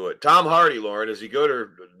couldn't do it. Tom Hardy, Lauren, is he good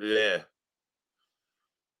or yeah?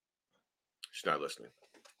 She's not listening.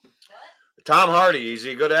 Tom Hardy, is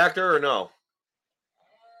he a good actor or no?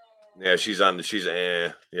 Yeah, she's like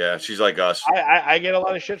us. I get a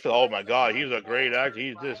lot of shit for. Oh my god, he's a great actor.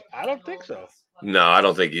 He's this. I don't think so. No, I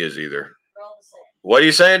don't think he is either. What are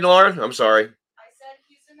you saying, Lauren? I'm sorry. I said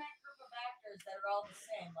he's in that group of actors that are all the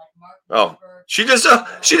same, like Mark Wahlberg. She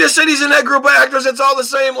just said he's in that group of actors. It's all the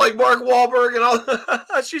same, like Mark Wahlberg and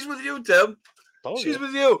all. She's with you, Tim. She's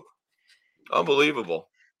with you. Unbelievable.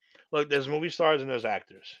 Look, there's movie stars and there's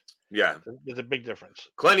actors. Yeah, there's a big difference.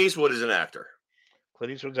 Clint Eastwood is an actor.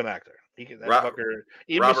 Clint Eastwood's an actor. He can. Robert.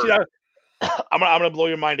 I'm gonna blow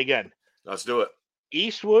your mind again. Let's do it.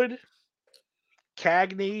 Eastwood,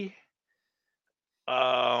 Cagney,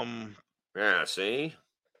 yeah, see?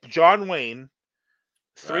 John Wayne,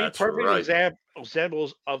 three That's perfect right.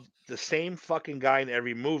 examples of the same fucking guy in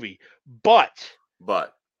every movie. But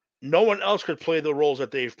no one else could play the roles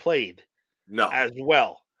that they've played as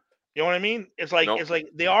well. You know what I mean? It's like it's like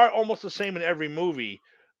they are almost the same in every movie,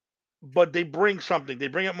 but they bring something. They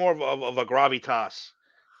bring it more of a gravitas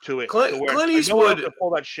to it. Clint Eastwood no one else can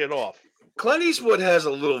pull that shit off. Clint Eastwood has a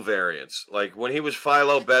little variance. Like when he was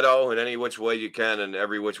Philo Beto in Any Which Way You Can and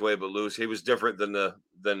Every Which Way But Loose, he was different than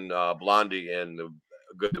Blondie and The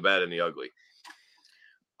Good, the Bad, and the Ugly.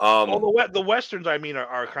 The westerns, I mean,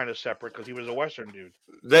 are kind of separate because he was a western dude.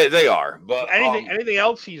 They are, but anything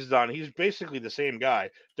else he's done, he's basically the same guy.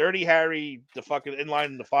 Dirty Harry, the fucking Inline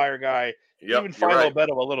and the Fire guy, even Philo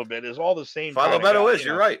Beto a little bit is all the same. Philo Beto is.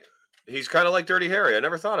 You're right. He's kind of like Dirty Harry. I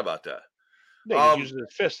never thought about that. Yeah, he uses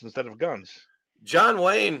his fists instead of guns. John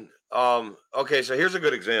Wayne. Okay, so here's a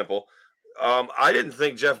good example. I didn't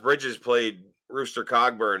think Jeff Bridges played Rooster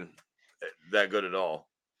Cogburn that good at all.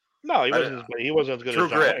 No, he wasn't as good as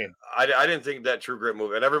John Wayne. I didn't think that True Grit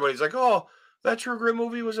movie, and everybody's like, "Oh, that True Grit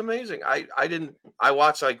movie was amazing." I didn't. I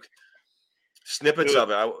watched like snippets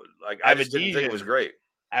of it. I just didn't think it was great.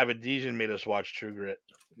 Avedision made us watch True Grit,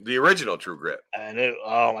 the original True Grit, and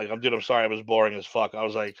I'm sorry, it was boring as fuck. I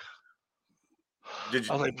was like,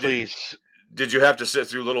 please. Did you have to sit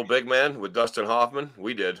through Little Big Man with Dustin Hoffman?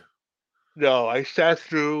 We did. No, I sat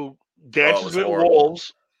through Dances with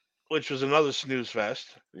Wolves, which was another snooze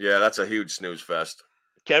fest. Yeah, that's a huge snooze fest.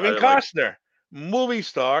 Kevin Costner, movie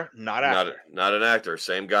star, not actor. Not an actor.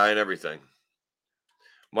 Same guy and everything.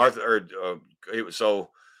 So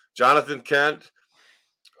Jonathan Kent,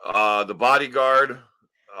 The Bodyguard,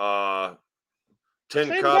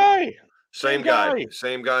 Tin Cup. Same guy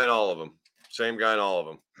in all of them. Same guy in all of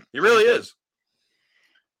them. He really is.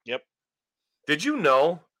 Yep. Did you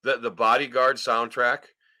know that The Bodyguard soundtrack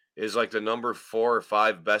is like the number 4 or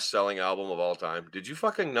 5 best-selling album of all time? Did you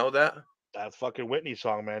fucking know that? That fucking Whitney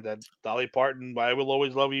song, man. That Dolly Parton, "I Will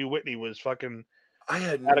Always Love You," Whitney was fucking. I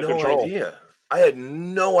had no idea. I had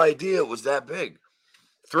no idea it was that big.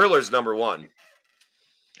 Thriller's number 1.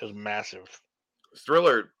 It was massive.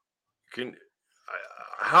 Thriller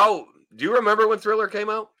how do you remember when Thriller came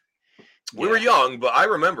out? We were young, but I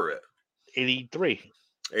remember it. 83.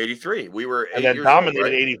 We were 8 and then years dominated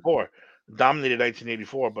old, right? 84. Dominated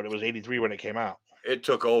 1984, but it was 83 when it came out. It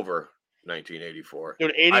took over 1984.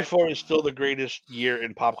 Dude, 84 is still the greatest year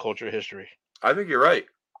in pop culture history. I think you're right.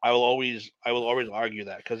 I will always argue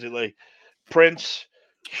that because Prince,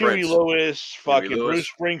 Huey Lewis, Bruce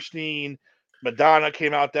Springsteen, Madonna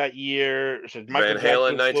came out that year. So Van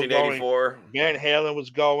Halen, 1984. Van Halen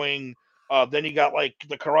was going. Then you got like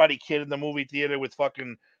the Karate Kid in the movie theater with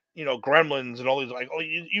fucking Gremlins and all these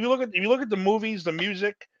if you look at the movies, the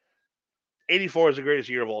music. 84 is the greatest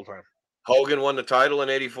year of all time. Hogan won the title in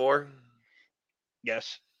 84.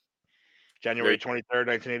 Yes. January 23rd,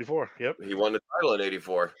 1984. Yep. He won the title in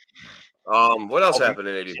 '84. What else happened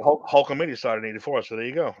in '84? Hulkamania started in '84, so there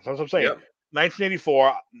you go. That's what I'm saying. Yep.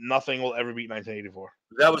 1984, nothing will ever beat 1984.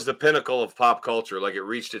 That was the pinnacle of pop culture. Like it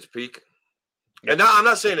reached its peak. And now I'm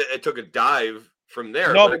not saying it took a dive from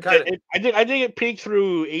there. No, but it kind of. I think it peaked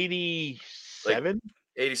through 87.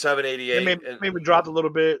 87, 88. Maybe dropped a little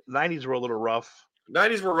bit. 90s were a little rough.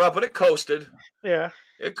 90s were rough, but it coasted. Yeah.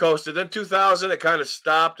 It coasted. Then 2000, it kind of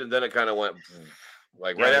stopped, and then it kind of went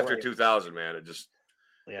like right after 2000, man. It just.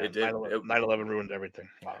 Yeah, 9/11 ruined everything.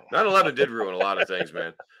 Wow. 9/11 did ruin a lot of things,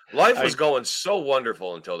 man. Life was going so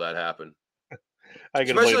wonderful until that happened.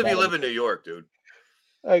 Especially if you live in New York, dude.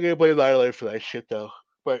 I gotta blame 9/11 for that shit, though.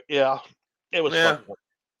 But yeah, it was fucked up.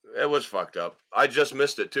 It was fucked up. I just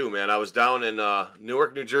missed it too, man. I was down in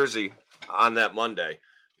Newark, New Jersey on that Monday,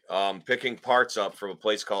 picking parts up from a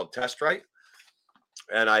place called Test Right,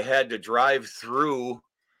 and I had to drive through.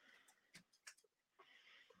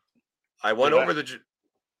 I went over the.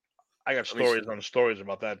 I got stories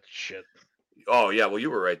about that shit. Oh yeah, well you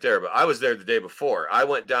were right there, but I was there the day before. I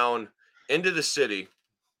went down into the city,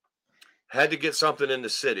 had to get something in the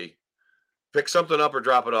city, pick something up or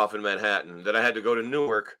drop it off in Manhattan. Then I had to go to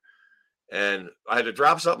Newark, and I had to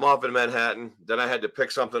drop something off in Manhattan. Then I had to pick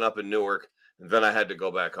something up in Newark, and then I had to go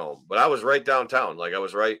back home. But I was right downtown, like I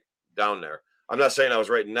was right down there. I'm not saying I was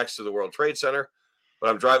right next to the World Trade Center, but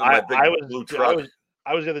I'm driving my big blue truck.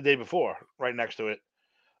 I was there the day before, right next to it.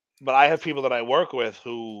 But I have people that I work with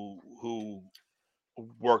who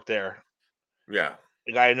work there. Yeah.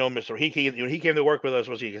 The guy I know, Mr. He came to work with us.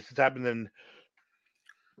 It happened in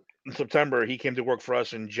September. He came to work for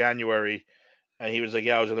us in January, and he was like,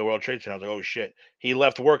 "Yeah, I was in the World Trade Center." I was like, "Oh shit!" He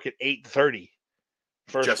left work at 8:30.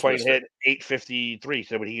 First plane hit 8:53.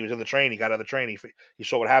 So when he was in the train, he got out of the train. He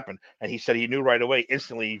saw what happened, and he said he knew right away,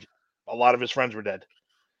 instantly. A lot of his friends were dead.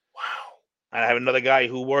 Wow. And I have another guy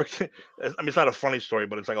who worked. I mean, it's not a funny story,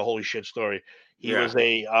 but it's like a holy shit story. He was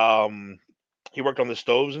he worked on the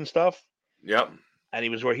stoves and stuff. Yep. And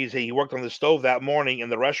he worked on the stove that morning in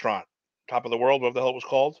the restaurant, Top of the World, whatever the hell it was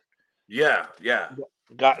called. Yeah, yeah.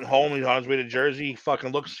 Gotten home, he's on his way to Jersey. He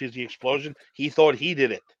fucking looks, sees the explosion. He thought he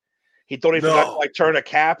did it. He thought he forgot to like turn a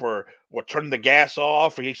cap or turn the gas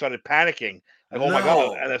off, or he started panicking. Like, oh my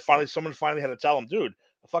god! And then someone finally had to tell him, dude,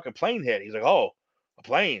 a fucking plane hit. He's like, oh, a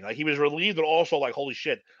plane. Like he was relieved, and also like, holy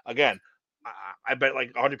shit! Again, I bet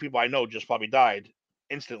like 100 people I know just probably died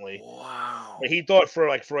instantly. Wow. But he thought for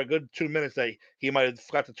a good 2 minutes that he might have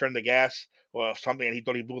forgot to turn the gas or something, and he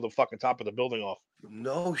thought he blew the fucking top of the building off.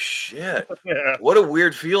 No shit. Yeah. What a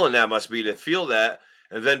weird feeling that must be to feel that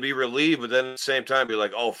and then be relieved, but then at the same time be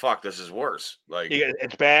like, oh fuck, this is worse. Like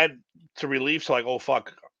it's bad to relieve, so like, oh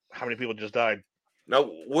fuck, how many people just died? Now,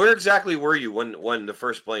 where exactly were you when the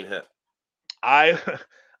first plane hit? I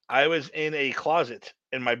was in a closet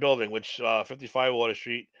in my building, which 55 Water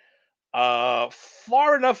Street,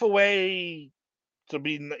 far enough away to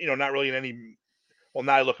be not really in any. Well,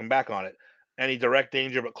 now looking back on it, any direct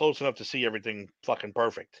danger, but close enough to see everything fucking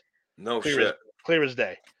perfect. No clear shit. Clear as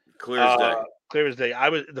day. Clear as day. Clear as day. I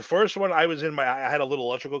was the first one. I was in I had a little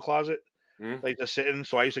electrical closet, like to sit in.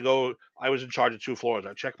 So I used to go. I was in charge of 2 floors.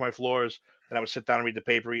 I checked my floors, and I would sit down and read the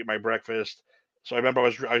paper, eat my breakfast. So I remember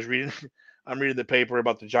I was reading. I'm reading the paper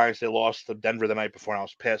about the Giants. They lost to Denver the night before, and I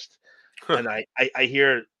was pissed. And I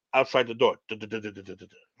hear outside the door.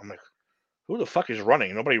 I'm like, who the fuck is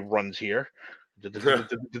running? Nobody runs here. I'm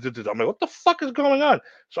like, what the fuck is going on?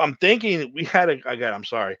 So I'm thinking we had again, I'm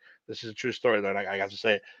sorry. This is a true story that I got to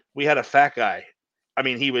say it. We had a fat guy. I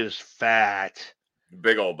mean, he was fat.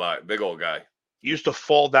 Big old guy. He used to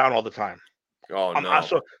fall down all the time. Oh, no.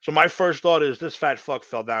 So my first thought is this fat fuck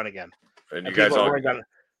fell down again. And you guys all...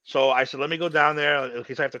 So I said, let me go down there in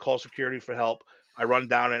case I have to call security for help. I run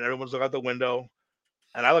down and everyone's looking out the window.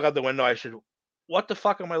 And I look out the window. I said, what the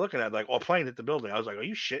fuck am I looking at? Like, a plane hit the building. I was like, are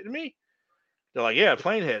you shitting me? They're like, yeah, a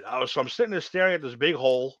plane hit. So I'm sitting there staring at this big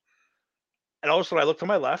hole. And all of a sudden I look to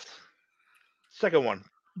my left. Second one.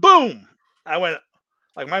 Boom! I went,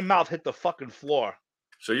 like my mouth hit the fucking floor.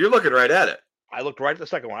 So you're looking right at it. I looked right at the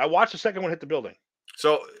second one. I watched the second one hit the building.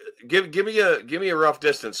 So give me a rough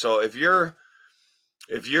distance. So if you're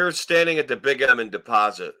standing at the Big M in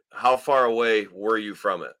Deposit, how far away were you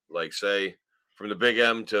from it? Like, say, from the Big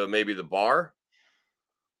M to maybe the bar?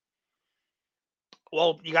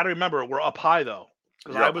 Well, you got to remember, we're up high, though.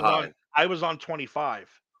 Because I was on 25.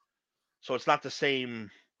 So it's not the same.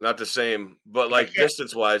 Not the same. But, like,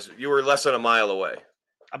 distance-wise, you were less than a mile away.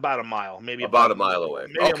 About a mile. Maybe about a mile away.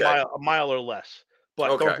 Maybe a mile or less.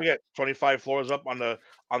 But don't forget, 25 floors up on the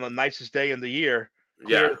nicest day in the year.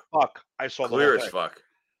 Clear as fuck. I saw the whole thing. Clear as fuck.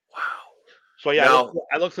 Wow. So yeah, Now,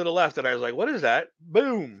 I looked to the left and I was like, "What is that?"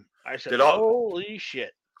 Boom! I said, did all "Holy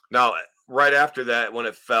shit!" now right after that, when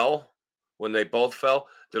it fell, when they both fell,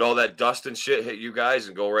 did all that dust and shit hit you guys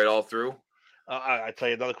and go right all through? I tell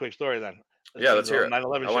you another quick story then. This Yeah, thing's let's hear on it.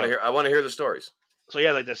 9/11 I want to show. hear. I want to hear the stories. So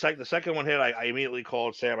yeah, like the second one hit, I immediately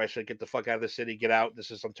called Sam. I said, "Get the fuck out of the city. Get out.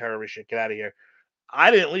 This is some terrorist shit. Get out of here."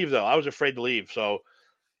 I didn't leave though. I was afraid to leave. So,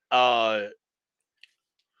 uh,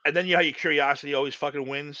 and then you know how your curiosity always fucking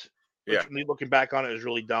wins, Yeah, which me looking back on it is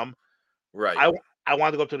really dumb. right. I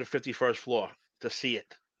wanted to go up to the 51st floor to see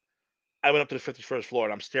it. I went up to the 51st floor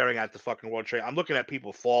and I'm staring at the fucking World Trade. I'm looking at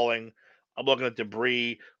people falling. I'm looking at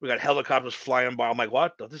debris. We got helicopters flying by. I'm like,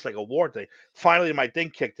 what? This is like a war thing. Finally, my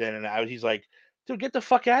thing kicked in, and he's like, dude, get the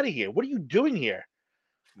fuck out of here. What are you doing here?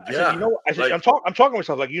 I said, you Yeah, know what? I said, like I'm talking to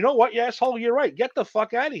myself, like, you know what? Yeah, asshole, you're right. Get the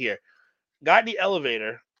fuck out of here. Got in the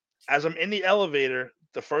elevator. As I'm in the elevator,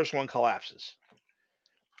 the first one collapses.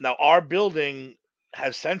 Now, our building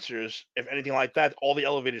has sensors. If anything like that, all the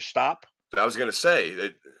elevators stop. I was gonna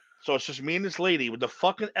say, So it's just me and this lady. When the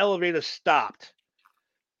fucking elevator stopped,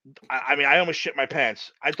 I mean, I almost shit my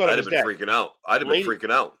pants. I thought I I'd have was been dead. freaking out. I'd have been Lady,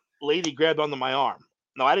 freaking out. lady grabbed onto my arm.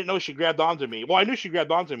 No, I didn't know she grabbed onto me. Well, I knew she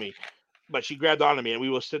grabbed onto me, but she grabbed onto me, and we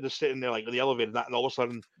were sitting there like in the elevator. And all of a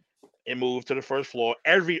sudden, it moved to the first floor.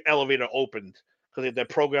 Every elevator opened because they're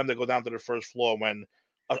programmed to go down to the first floor when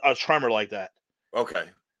a tremor like that. Okay.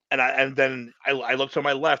 And then I looked to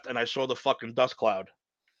my left and I saw the fucking dust cloud,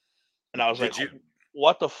 and I was like, Did you?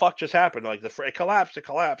 "What the fuck just happened?" Like it collapsed. It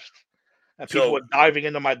collapsed, and people were So diving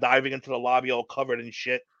into the lobby all covered in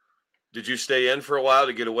shit. did you stay in for a while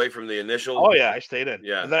to get away from the initial? Oh yeah, I stayed in.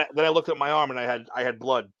 Yeah. And then I looked at my arm and I had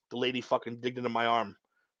blood. The lady fucking digged into my arm.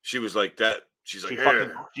 She was like that. She's like,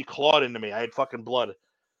 She clawed into me. I had fucking blood.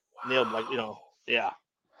 Nailed like yeah.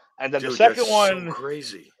 And then the dude, second that's so one.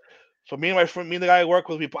 crazy. So me and my friend, me and the guy I work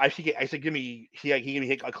with, I said, give me. He gave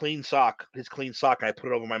me a clean sock, his clean sock, and I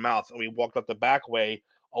put it over my mouth. And we walked up the back way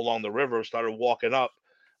along the river, started walking up.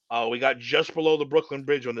 We got just below the Brooklyn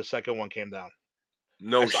Bridge when the second one came down.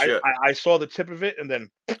 No shit. I saw the tip of it and then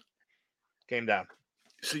came down.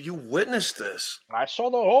 So you witnessed this? I saw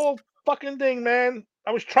the whole fucking thing, man.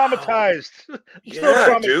 I was Wow. traumatized. I'm Yeah,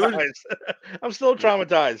 still dude. traumatized. I'm still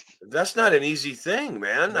traumatized. That's not an easy thing,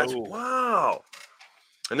 man. That's No. wow.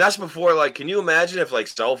 And that's before, like, can you imagine if like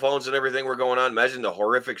cell phones and everything were going on? Imagine the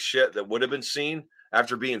horrific shit that would have been seen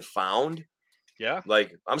after being found. Yeah.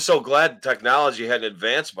 Like, I'm so glad technology hadn't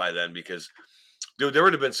advanced by then because, dude, there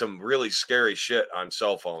would have been some really scary shit on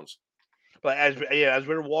cell phones. But as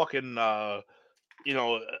we were walking, I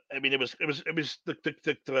mean, it was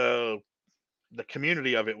the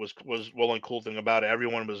community of it was well and cool thing about it.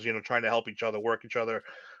 Everyone was trying to help each other, work each other.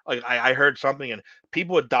 Like I heard something and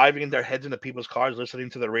people were diving in their heads into people's cars, listening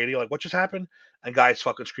to the radio, like what just happened? And guys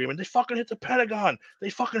fucking screaming, they fucking hit the Pentagon. They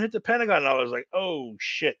fucking hit the Pentagon. And I was like, oh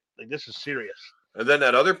shit, like this is serious. And then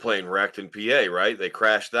that other plane wrecked in PA, right? They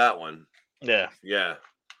crashed that one. Yeah. Yeah.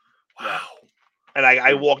 Wow. And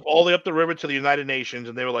I walked all the way up the river to the United Nations,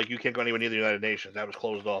 and they were like, you can't go anywhere near the United Nations. That was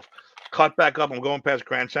closed off. Cut back up. I'm going past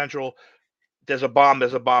Grand Central. There's a bomb.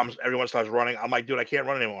 Everyone starts running. I'm like, dude, I can't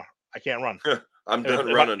run anymore. I can't run. I'm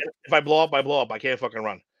done running. If I blow up, I blow up. I can't fucking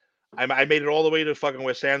run. I made it all the way to fucking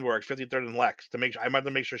where Sandworks, 53rd and Lex, to make sure. I had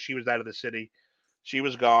to make sure she was out of the city. She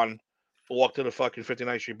was gone. Walked to the fucking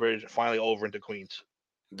 59th Street Bridge, finally over into Queens.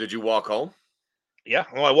 Did you walk home? Yeah.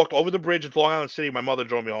 Well, I walked over the bridge into Long Island City. My mother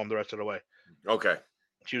drove me home the rest of the way. Okay.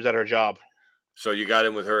 She was at her job. So you got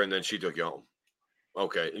in with her and then she took you home.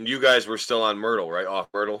 Okay. And you guys were still on Myrtle, right? Off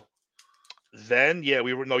Myrtle? Then,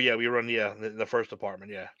 we were in the first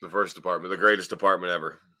apartment, yeah. The first apartment, the greatest apartment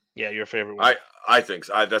ever. Yeah, your favorite one. I think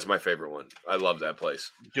so. That's my favorite one. I love that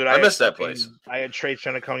place. Dude, I miss that place. I had Trade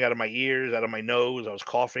Center coming out of my ears, out of my nose. I was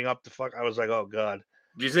coughing up the fuck. I was like, oh god.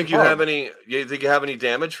 Do you think you have any? You think you have any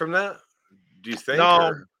damage from that? Do you think?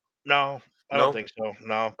 No, I don't think so.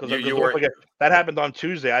 No, because weren't... that happened on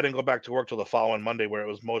Tuesday. I didn't go back to work till the following Monday, where it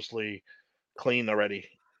was mostly clean already.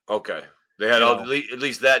 Okay, they had at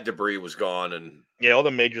least that debris was gone, and all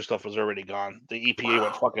the major stuff was already gone. The EPA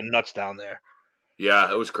went fucking nuts down there.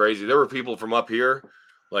 Yeah, it was crazy. There were people from up here,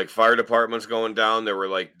 like fire departments going down. There were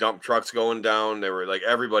like dump trucks going down. There were like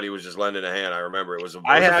everybody was just lending a hand. I remember it was a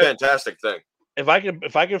fantastic thing. If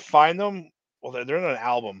I could find them, well, they're in an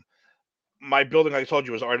album. My building, like I told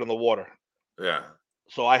you, was right on the water. Yeah.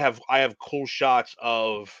 So I have cool shots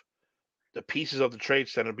of the pieces of the Trade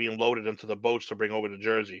Center being loaded into the boats to bring over to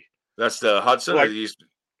Jersey. That's the Hudson,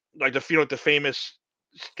 like the famous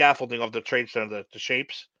scaffolding of the Trade Center, the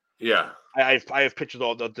shapes. Yeah. I have pictures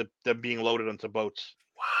of them being loaded onto boats.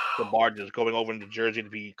 Wow. The barges going over into Jersey to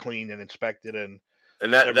be cleaned and inspected, and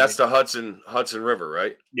And that's the Hudson River,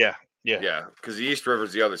 right? Yeah. Yeah, because the East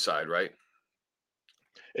River's the other side, right?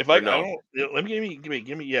 If Or I no? don't, let me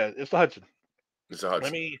give me. Yeah, it's the Hudson. It's the Let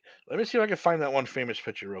Hudson. me see if I can find that one famous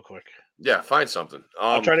picture real quick. Yeah, find something.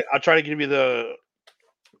 I'll try to give you the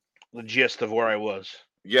gist of where I was.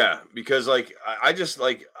 Yeah, because like I just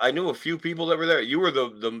like I knew a few people that were there. You were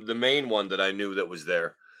the main one that I knew that was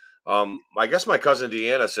there. I guess my cousin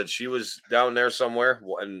Deanna said she was down there somewhere,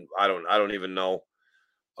 and I don't even know.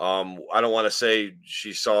 I don't want to say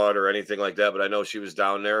she saw it or anything like that, but I know she was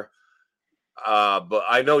down there. But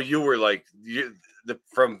I know you were like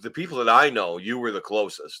from the people that I know, you were the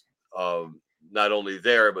closest. Not only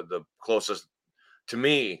there, but the closest to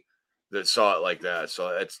me that saw it like that.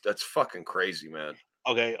 So that's fucking crazy, man.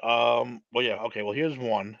 Okay. Well, yeah. Okay. Well, here's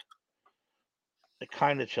one. It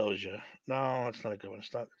kind of tells you. No, it's not a good one.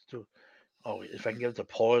 It's not. It's too. Oh, wait, if I can get it to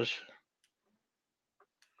pause.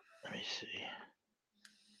 Let me see.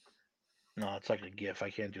 No, it's like a GIF. I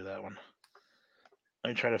can't do that one.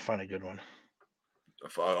 Let me try to find a good one.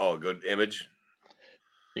 Oh, good image.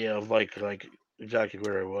 Yeah, of like exactly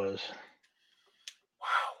where I was.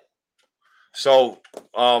 Wow. So,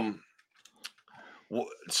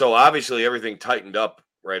 so obviously everything tightened up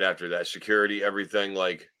right after that. Security, everything.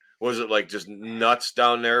 Like, was it like just nuts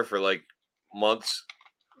down there for like months?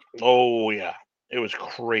 Oh yeah, it was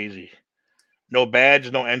crazy. No badge,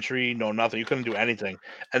 no entry, no nothing. You couldn't do anything.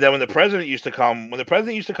 And then when the president used to come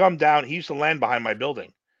down, he used to land behind my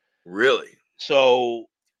building. Really? So,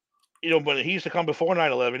 when he used to come before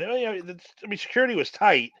 9/11, I mean, security was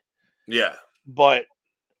tight. Yeah. But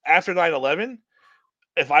after 9/11,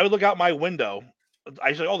 if I would look out my window, I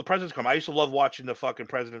used to, oh, the president's come. I used to love watching the fucking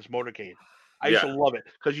president's motorcade. I used to love it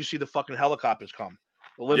because you see the fucking helicopters come.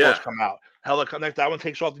 The limos come out. That one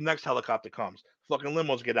takes off. The next helicopter comes. Fucking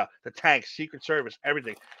limos get out. The tanks, Secret Service,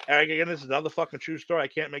 everything. And again, this is another fucking true story. I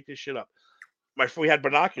can't make this shit up. We had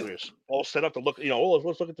binoculars all set up to look.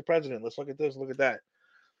 Let's look at the president. Let's look at this. Look at that.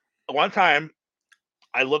 One time,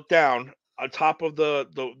 I looked down on top of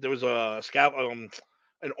there was a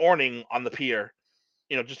an awning on the pier,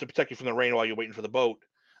 just to protect you from the rain while you're waiting for the boat.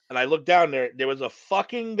 And I looked down there. There was a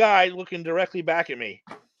fucking guy looking directly back at me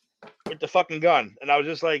with the fucking gun, and I was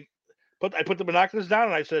just like, I put the binoculars down,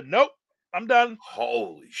 and I said, "Nope, I'm done.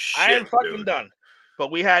 Holy shit, I am fucking dude. done."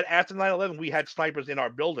 But we had after 9/11, we had snipers in our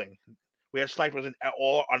building. We had snipers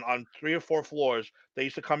on 3 or 4 floors. They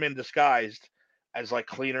used to come in disguised as like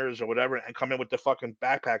cleaners or whatever, and come in with the fucking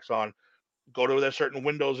backpacks on. Go to their certain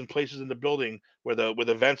windows and places in the building where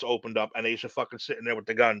the vents opened up, and they used to fucking sit in there with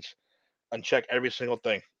the guns and check every single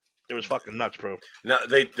thing. It was fucking nuts, bro. Now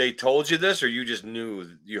they told you this, or you just knew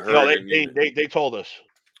you heard? No, they told us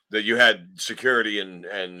that you had security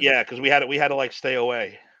and yeah, because we had to like stay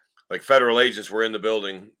away. Like federal agents were in the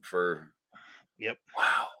building for. Yep.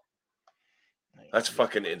 Wow. That's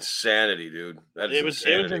fucking insanity, dude. It was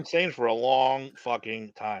insane for a long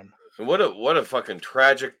fucking time. And what a fucking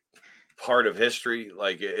tragic part of history.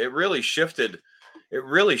 Like it really shifted. It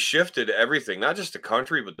really shifted everything, not just the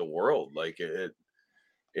country but the world. Like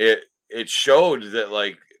it showed that,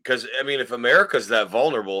 like, because I mean, if America's that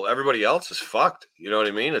vulnerable, everybody else is fucked. You know what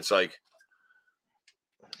I mean? It's like,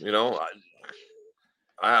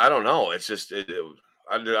 I don't know. It's just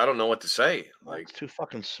I don't know what to say. Like, it's too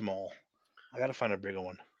fucking small. I gotta find a bigger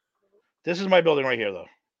one. This is my building right here, though.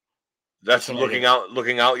 That's looking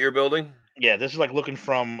out your building. Yeah, this is like looking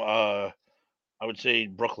from I would say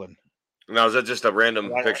Brooklyn. Now, is that just a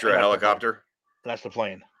random picture of a helicopter? That's the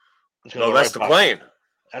plane. No, that's the plane.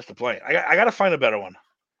 That's the plane. I gotta find a better one.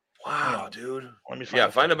 Wow, dude. Let me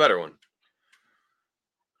find find a better one.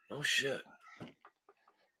 No shit.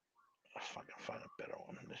 If I can find a better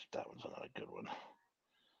one. That one's not a good one.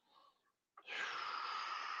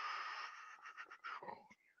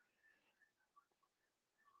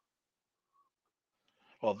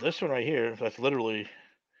 Well, this one right here, that's literally.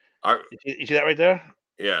 You see that right there?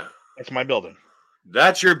 Yeah. That's my building.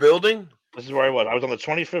 That's your building? This is where I was. I was on the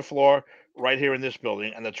 25th floor, right here in this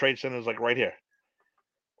building, and the trade center is like right here.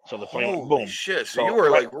 So the plane went boom. Shit! So you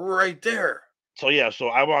were like right there. So yeah, so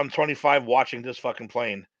I was on 25 watching this fucking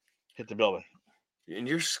plane hit the building. And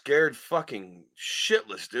you're scared fucking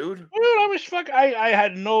shitless, dude. Dude, I was I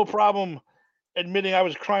had no problem admitting I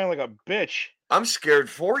was crying like a bitch. I'm scared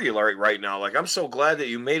for you right now. Like, I'm so glad that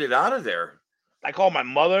you made it out of there. I called my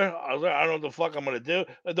mother. I was like, I don't know what the fuck I'm gonna do.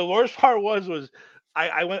 The worst part was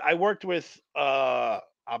I worked with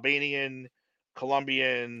Albanian,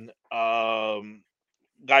 Colombian,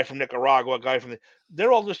 guy from Nicaragua,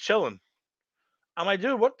 they're all just chilling. I'm like,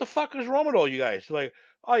 dude, what the fuck is wrong with all you guys? They're like,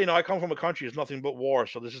 oh, I come from a country, it's nothing but war,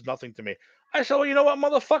 so this is nothing to me. I said, well, you know what,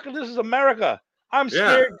 motherfucker, this is America. I'm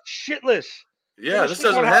scared shitless. Yeah, this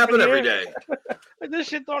doesn't happen every day. This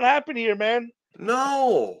shit don't happen here, man.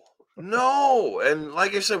 No. And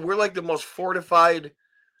like I said, we're like the most fortified,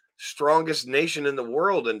 strongest nation in the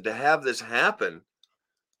world, and to have this happen,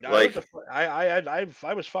 I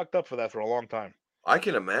was fucked up for that for a long time. I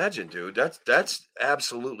can imagine, dude. That's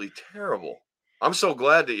absolutely terrible. I'm so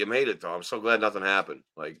glad that you made it, though. I'm so glad nothing happened.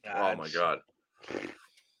 Like, oh my god,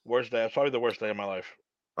 worst day. Probably the worst day of my life.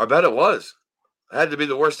 I bet it was. It had to be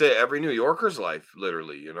the worst day of every New Yorker's life,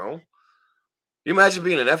 literally. You know. You imagine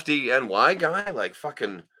being an FDNY guy, like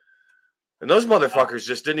fucking, and those motherfuckers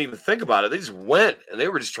just didn't even think about it. They just went, and they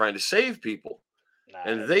were just trying to save people,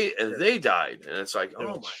 and they died, and it's like,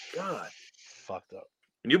 oh my god, fucked up.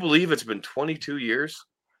 Can you believe it's been 22 years?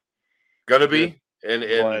 Gonna be, and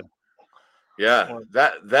yeah,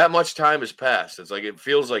 that much time has passed. It's like it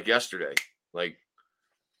feels like yesterday. Like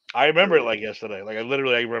I remember it like yesterday. Like I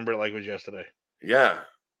remember it like it was yesterday. Yeah.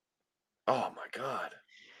 Oh my god.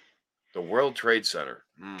 The World Trade Center.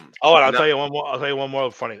 Oh, and I'll tell you one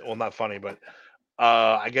more funny. Well, not funny, but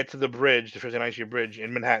I get to the bridge, the 59th Street Bridge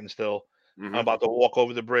in Manhattan. Still, I'm about to walk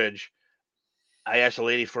over the bridge. I asked the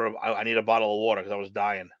lady I need a bottle of water because I was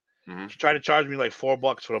dying. She tried to charge me like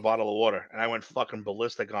 $4 for a bottle of water, and I went fucking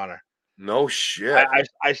ballistic on her. No shit.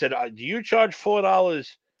 I said, "Do you charge $4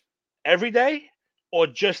 every day, or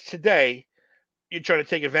just today? You're trying to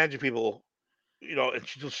take advantage of people, you know?" And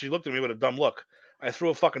she looked at me with a dumb look. I threw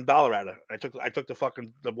a fucking $1 at her. I took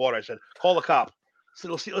the water. I said, "Call the cop." So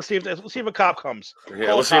let's see if a cop comes.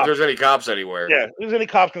 Yeah, let's see if there's any cops anywhere. Yeah, if there's any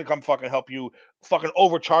cops gonna come fucking help you, fucking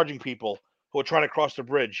overcharging people who are trying to cross the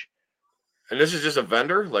bridge. And this is just a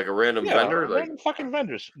vendor, like a random vendor, random fucking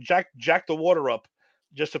vendors. Jack the water up,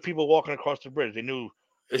 just the people walking across the bridge. They knew.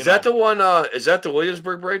 Is that the one? Is that the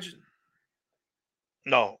Williamsburg Bridge?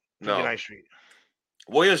 No, 59th Street.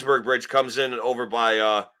 Williamsburg Bridge comes in over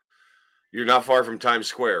by. You're not far from Times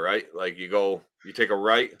Square, right? Like you take a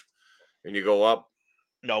right, and you go up.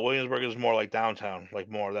 No, Williamsburg is more like downtown, like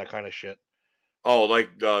more of that kind of shit. Oh,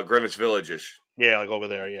 like Greenwich Village-ish. Yeah, like over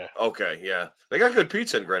there, yeah. Okay, yeah. They got good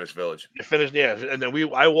pizza in Greenwich Village. It finished, yeah. And then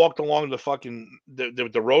I walked along the fucking,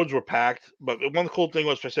 the roads were packed. But one cool thing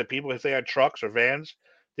was, I said, people, if they had trucks or vans,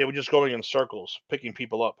 they were just going in circles, picking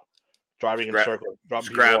people up, driving in circles,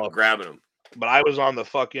 grabbing them. But I was on the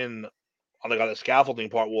fucking, on the scaffolding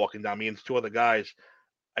part walking down, me and two other guys.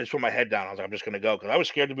 I just put my head down. I was like, I'm just going to go. Because I was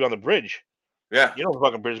scared to be on the bridge. Yeah. You know the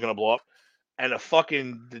fucking bridge is going to blow up. And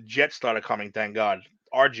the jets started coming, thank God.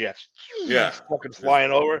 Our jets. Yeah. Fucking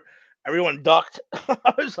flying over. Everyone ducked.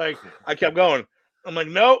 I was like, I kept going. I'm like,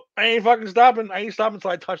 no, I ain't fucking stopping. I ain't stopping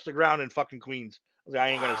until I touch the ground in fucking Queens. I was like, I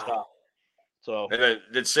ain't going to stop. So. And then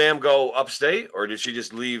did Sam go upstate, or did she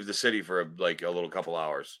just leave the city for a little couple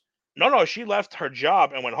hours? No, she left her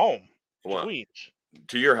job and went home to Queens.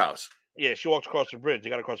 To your house? Yeah, she walked across the bridge. They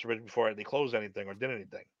got across the bridge before they closed anything or did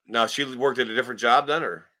anything. Now, she worked at a different job then,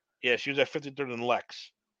 or? Yeah, she was at 53rd and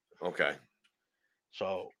Lex. Okay.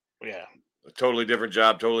 So, yeah. A totally different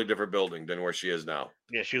job, totally different building than where she is now.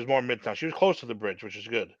 Yeah, she was more midtown. She was close to the bridge, which is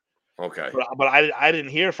good. Okay. But I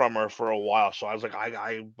didn't hear from her for a while, so I was like,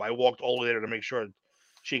 I walked all the way there to make sure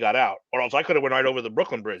she got out. Or else I could have went right over the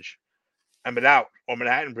Brooklyn Bridge and been out, or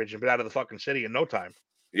Manhattan Bridge and been out of the fucking city in no time.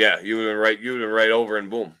 Yeah, you would have been right over and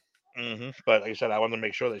boom. Mm-hmm. But like I said, I wanted to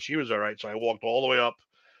make sure that she was all right, so I walked all the way up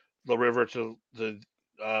the river to the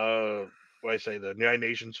the United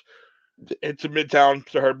Nations, into Midtown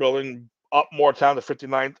to her building, up Moortown to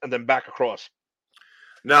 59th, and then back across.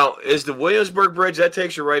 Now, is the Williamsburg Bridge, that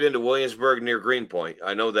takes you right into Williamsburg near Greenpoint?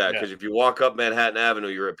 I know that because if you walk up Manhattan Avenue,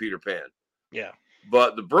 you're at Peter Pan. Yeah.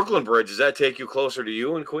 But the Brooklyn Bridge, does that take you closer to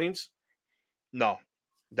you in Queens? No.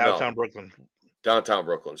 Downtown Brooklyn. Downtown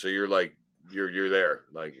Brooklyn. So you're like, you're there.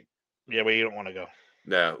 Like. Yeah, but you don't want to go.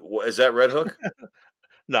 No. Is that Red Hook?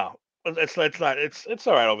 No. It's not. It's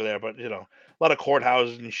all right over there, but, a lot of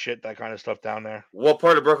courthouses and shit, that kind of stuff down there. What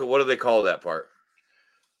part of Brooklyn? What do they call that part?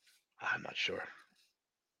 I'm not sure.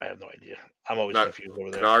 I have no idea. I'm always confused over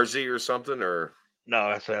there. Canarsie or something, or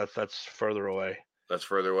no? That's further away. That's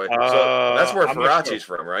further away. So that's where Faraci's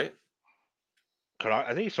from, right?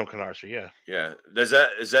 I think he's from Canarsie. Yeah. Yeah.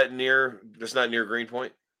 Is that near? That's not near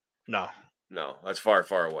Greenpoint. No. No, that's far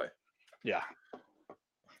away. Yeah.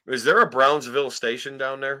 Is there a Brownsville station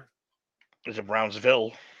down there? There's a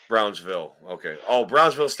Brownsville. Brownsville. Okay. Oh,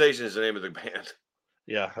 Brownsville Station is the name of the band.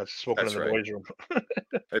 Yeah, that's spoken in the boys' room.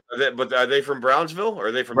 But are they from Brownsville, or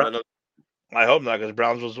are they from another? I hope not, because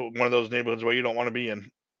Brownsville's one of those neighborhoods where you don't want to be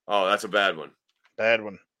in. Oh, that's a bad one. Bad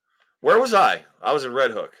one. Where was I? I was in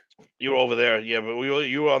Red Hook. You were over there, yeah, but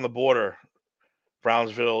you were on the border.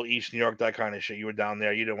 Brownsville, East New York, that kind of shit. You were down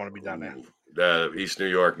there. You didn't want to be down there. East New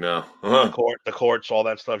York now. The courts, all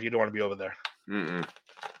that stuff. You don't want to be over there. Mm-mm.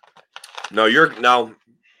 No, you're now.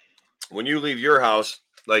 When you leave your house,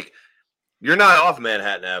 like you're not off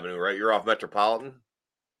Manhattan Avenue, right? You're off Metropolitan.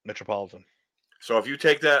 Metropolitan. So if you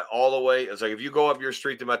take that all the way, it's like if you go up your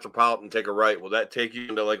street to Metropolitan, take a right. Will that take you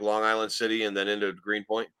into like Long Island City and then into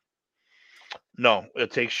Greenpoint? No,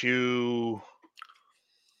 it takes you.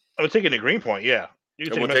 I would take it to Greenpoint. Yeah, you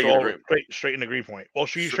can It take will Metro take you to all straight into Greenpoint. Well,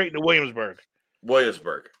 straight into Williamsburg.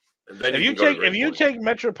 Williamsburg. And then If you you can go to take if you Greenpoint. take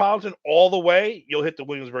Metropolitan all the way, you'll hit the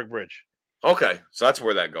Williamsburg Bridge. Okay, so that's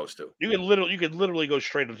where that goes to. You could literally go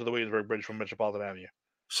straight into the Williamsburg Bridge from Metropolitan Avenue.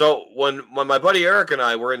 So when my buddy Eric and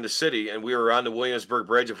I were in the city and we were on the Williamsburg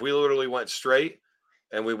Bridge, if we literally went straight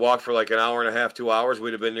and we walked for like an hour and a half, 2 hours,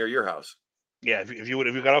 we'd have been near your house. Yeah, if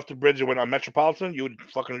you got off the bridge and went on Metropolitan, you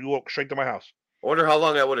walk straight to my house. I wonder how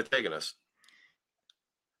long that would have taken us.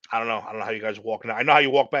 I don't know how you guys walk now. I know how you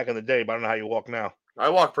walk back in the day, but I don't know how you walk now. I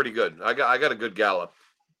walk pretty good. I got a good gallop.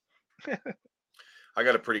 I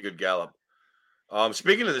got a pretty good gallop.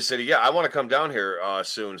 Speaking of the city, yeah, I want to come down here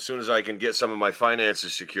soon. As soon as I can get some of my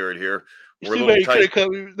finances secured here. We're a little tight.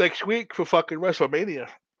 Come next week for fucking WrestleMania.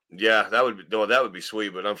 Yeah, that would be sweet.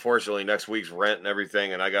 But unfortunately, next week's rent and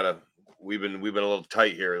everything, and we've been a little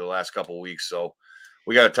tight here the last couple of weeks, so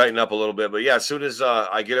we got to tighten up a little bit. But yeah, as soon as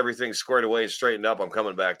I get everything squared away and straightened up, I'm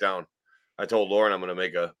coming back down. I told Lauren I'm going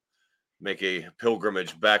to make a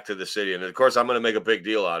pilgrimage back to the city, and of course, I'm going to make a big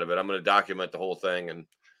deal out of it. I'm going to document the whole thing and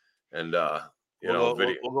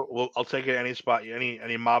video. I'll take you any spot,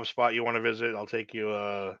 any mob spot you want to visit. I'll take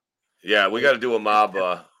you. Yeah, we got to do a mob.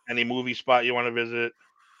 Any movie spot you want to visit.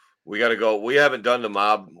 We got to go. We haven't done the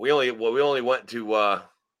mob. We only went to.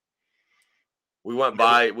 We went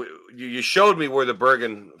by. You showed me where the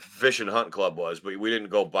Bergen Fish and Hunt Club was, but we didn't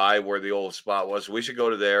go by where the old spot was. So we should go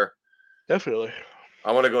to there. Definitely.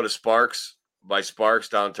 I want to go to Sparks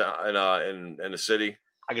downtown in the city.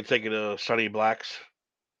 I could take you to Sonny Black's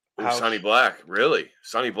house. Sonny Black, really?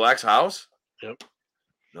 Sonny Black's house? Yep.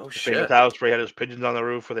 No the shit. Famous house where he had his pigeons on the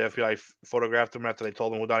roof, where the FBI photographed him after they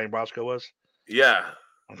told him who Donnie Brasco was. Yeah.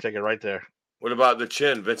 I'll take it right there. What about the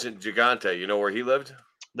Chin, Vincent Gigante? You know where he lived?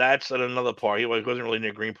 That's at another part. He wasn't really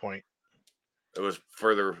near Greenpoint. It was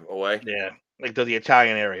further away? Yeah. Like the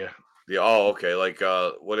Italian area. Yeah. Oh, okay. Like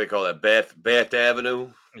what do they call that? Bath Avenue?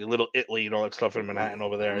 Like Little Italy and all that stuff in Manhattan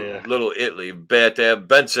over there. Yeah. Little Italy, Bath Ave,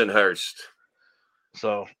 Bensonhurst.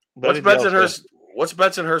 So what's Bensonhurst? What's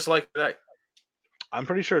Bensonhurst like today? I'm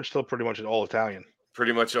pretty sure it's still pretty much all Italian.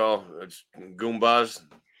 Pretty much all. It's Goombas,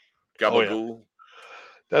 Gabagool. Oh,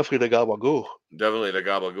 yeah. Definitely the Gabagool. Definitely the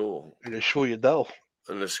Gabagool. And the Shuyadel.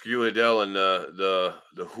 And the Skewidel and the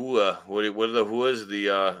Hua. What are the Huas?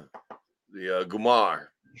 The Gumar.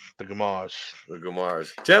 The Gumars. The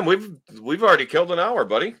Gumars. Tim, we've already killed an hour,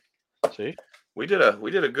 buddy. See? We did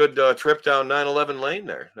a good trip down 911 Lane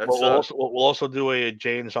there. That's, we'll also do a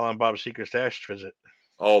Jay and Silent Bob Secret Stash visit.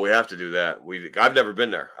 Oh, we have to do that. I've never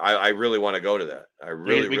been there. I really want to go to that. I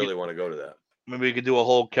really want to go to that. Maybe we could do a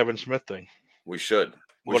whole Kevin Smith thing. We should.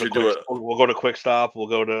 We'll go to Quick Stop. We'll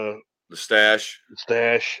go to the Stash.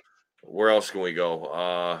 Where else can we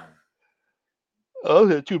go?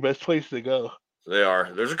 Those are the two best places to go. They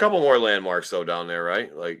are. There's a couple more landmarks though down there,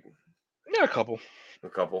 right? Like, yeah, a couple.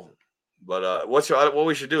 But what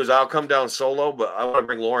we should do is I'll come down solo, but I want to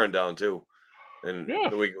bring Lauren down too, and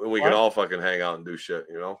we can all fucking hang out and do shit.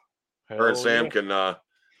 You know, her and Sam can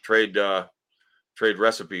trade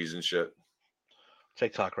recipes and shit.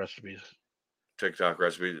 TikTok recipes.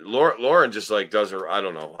 Lauren just like does her. I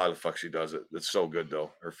don't know how the fuck she does it. It's so good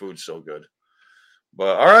though. Her food's so good.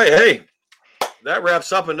 But all right, hey, that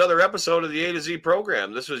wraps up another episode of the A to Z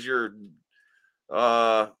program. This was your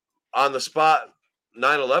on the spot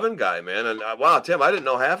 9/11 guy, man. And wow, Tim, I didn't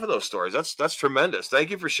know half of those stories. That's tremendous. Thank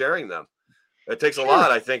you for sharing them. It takes a lot,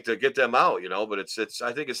 I think, to get them out, you know. But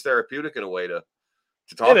I think it's therapeutic in a way to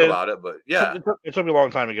talk about it. But yeah, it took me a long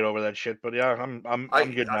time to get over that shit. But yeah, I'm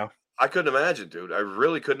good now. I couldn't imagine, dude. I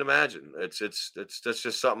really couldn't imagine. It's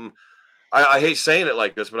just something. I hate saying it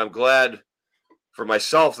like this, but I'm glad for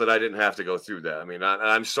myself that I didn't have to go through that. I mean,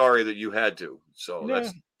 I'm sorry that you had to. So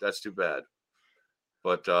that's too bad.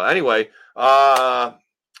 But anyway,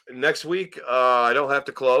 next week I don't have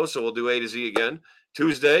to close, so we'll do A to Z again.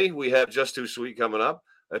 Tuesday we have Just Too Sweet coming up.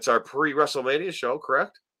 That's our pre-WrestleMania show,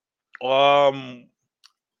 correct? No,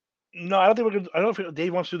 I don't think we're gonna. I don't know if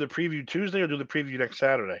Dave wants to do the preview Tuesday or do the preview next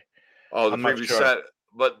Saturday. Oh, the preview Saturday.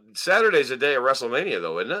 But Saturday's a day of WrestleMania,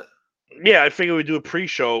 though, isn't it? Yeah, I figured we'd do a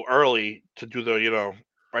pre-show early to do the,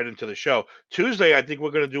 right into the show. Tuesday, I think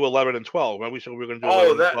we're going to do 11 and 12. Right? We said we were going to do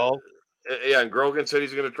 11 and 12. Yeah, and Grogan said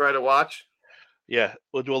he's going to try to watch. Yeah,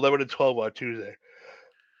 we'll do 11 to 12 on Tuesday.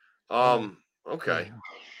 Okay.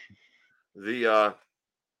 The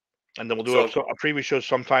And then we'll do a preview show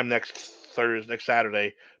sometime next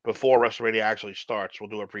Saturday before WrestleMania actually starts. We'll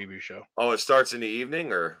do a preview show. Oh, it starts in the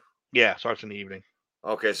evening, or? Yeah, it starts in the evening.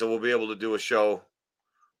 Okay, so we'll be able to do a show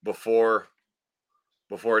before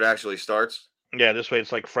it actually starts. Yeah, this way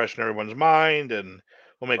it's like fresh in everyone's mind, and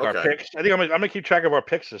we'll make our picks. I think I'm gonna keep track of our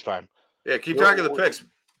picks this time. Yeah, keep track of the picks.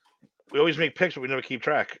 We always make picks, but we never keep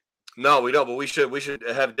track. No, we don't. But we should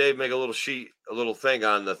have Dave make a little sheet, a little thing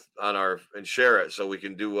on our and share it so we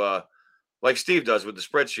can do like Steve does with the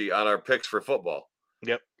spreadsheet on our picks for football.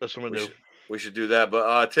 Yep, that's what we do. We should do that.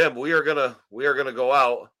 But Tim, we are gonna go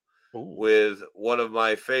out with one of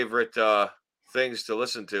my favorite things to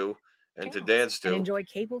listen to and to dance to. And enjoy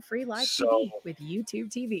cable-free live TV with YouTube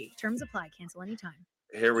TV. Terms apply. Cancel anytime.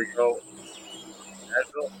 Here we go.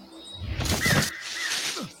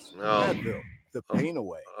 No. The pain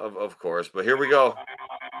away. Of course. But here we go.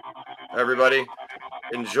 Everybody,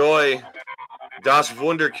 enjoy Das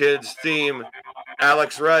Wunderkids theme,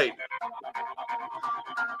 Alex Wright.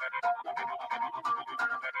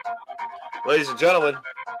 Ladies and gentlemen,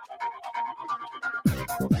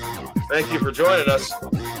 thank you for joining us.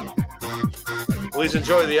 Please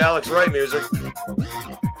enjoy the Alex Wright music.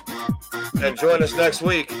 And join us next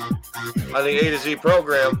week on the A to Z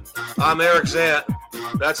program. I'm Eric Zant.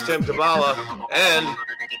 That's Tim Tabala. And...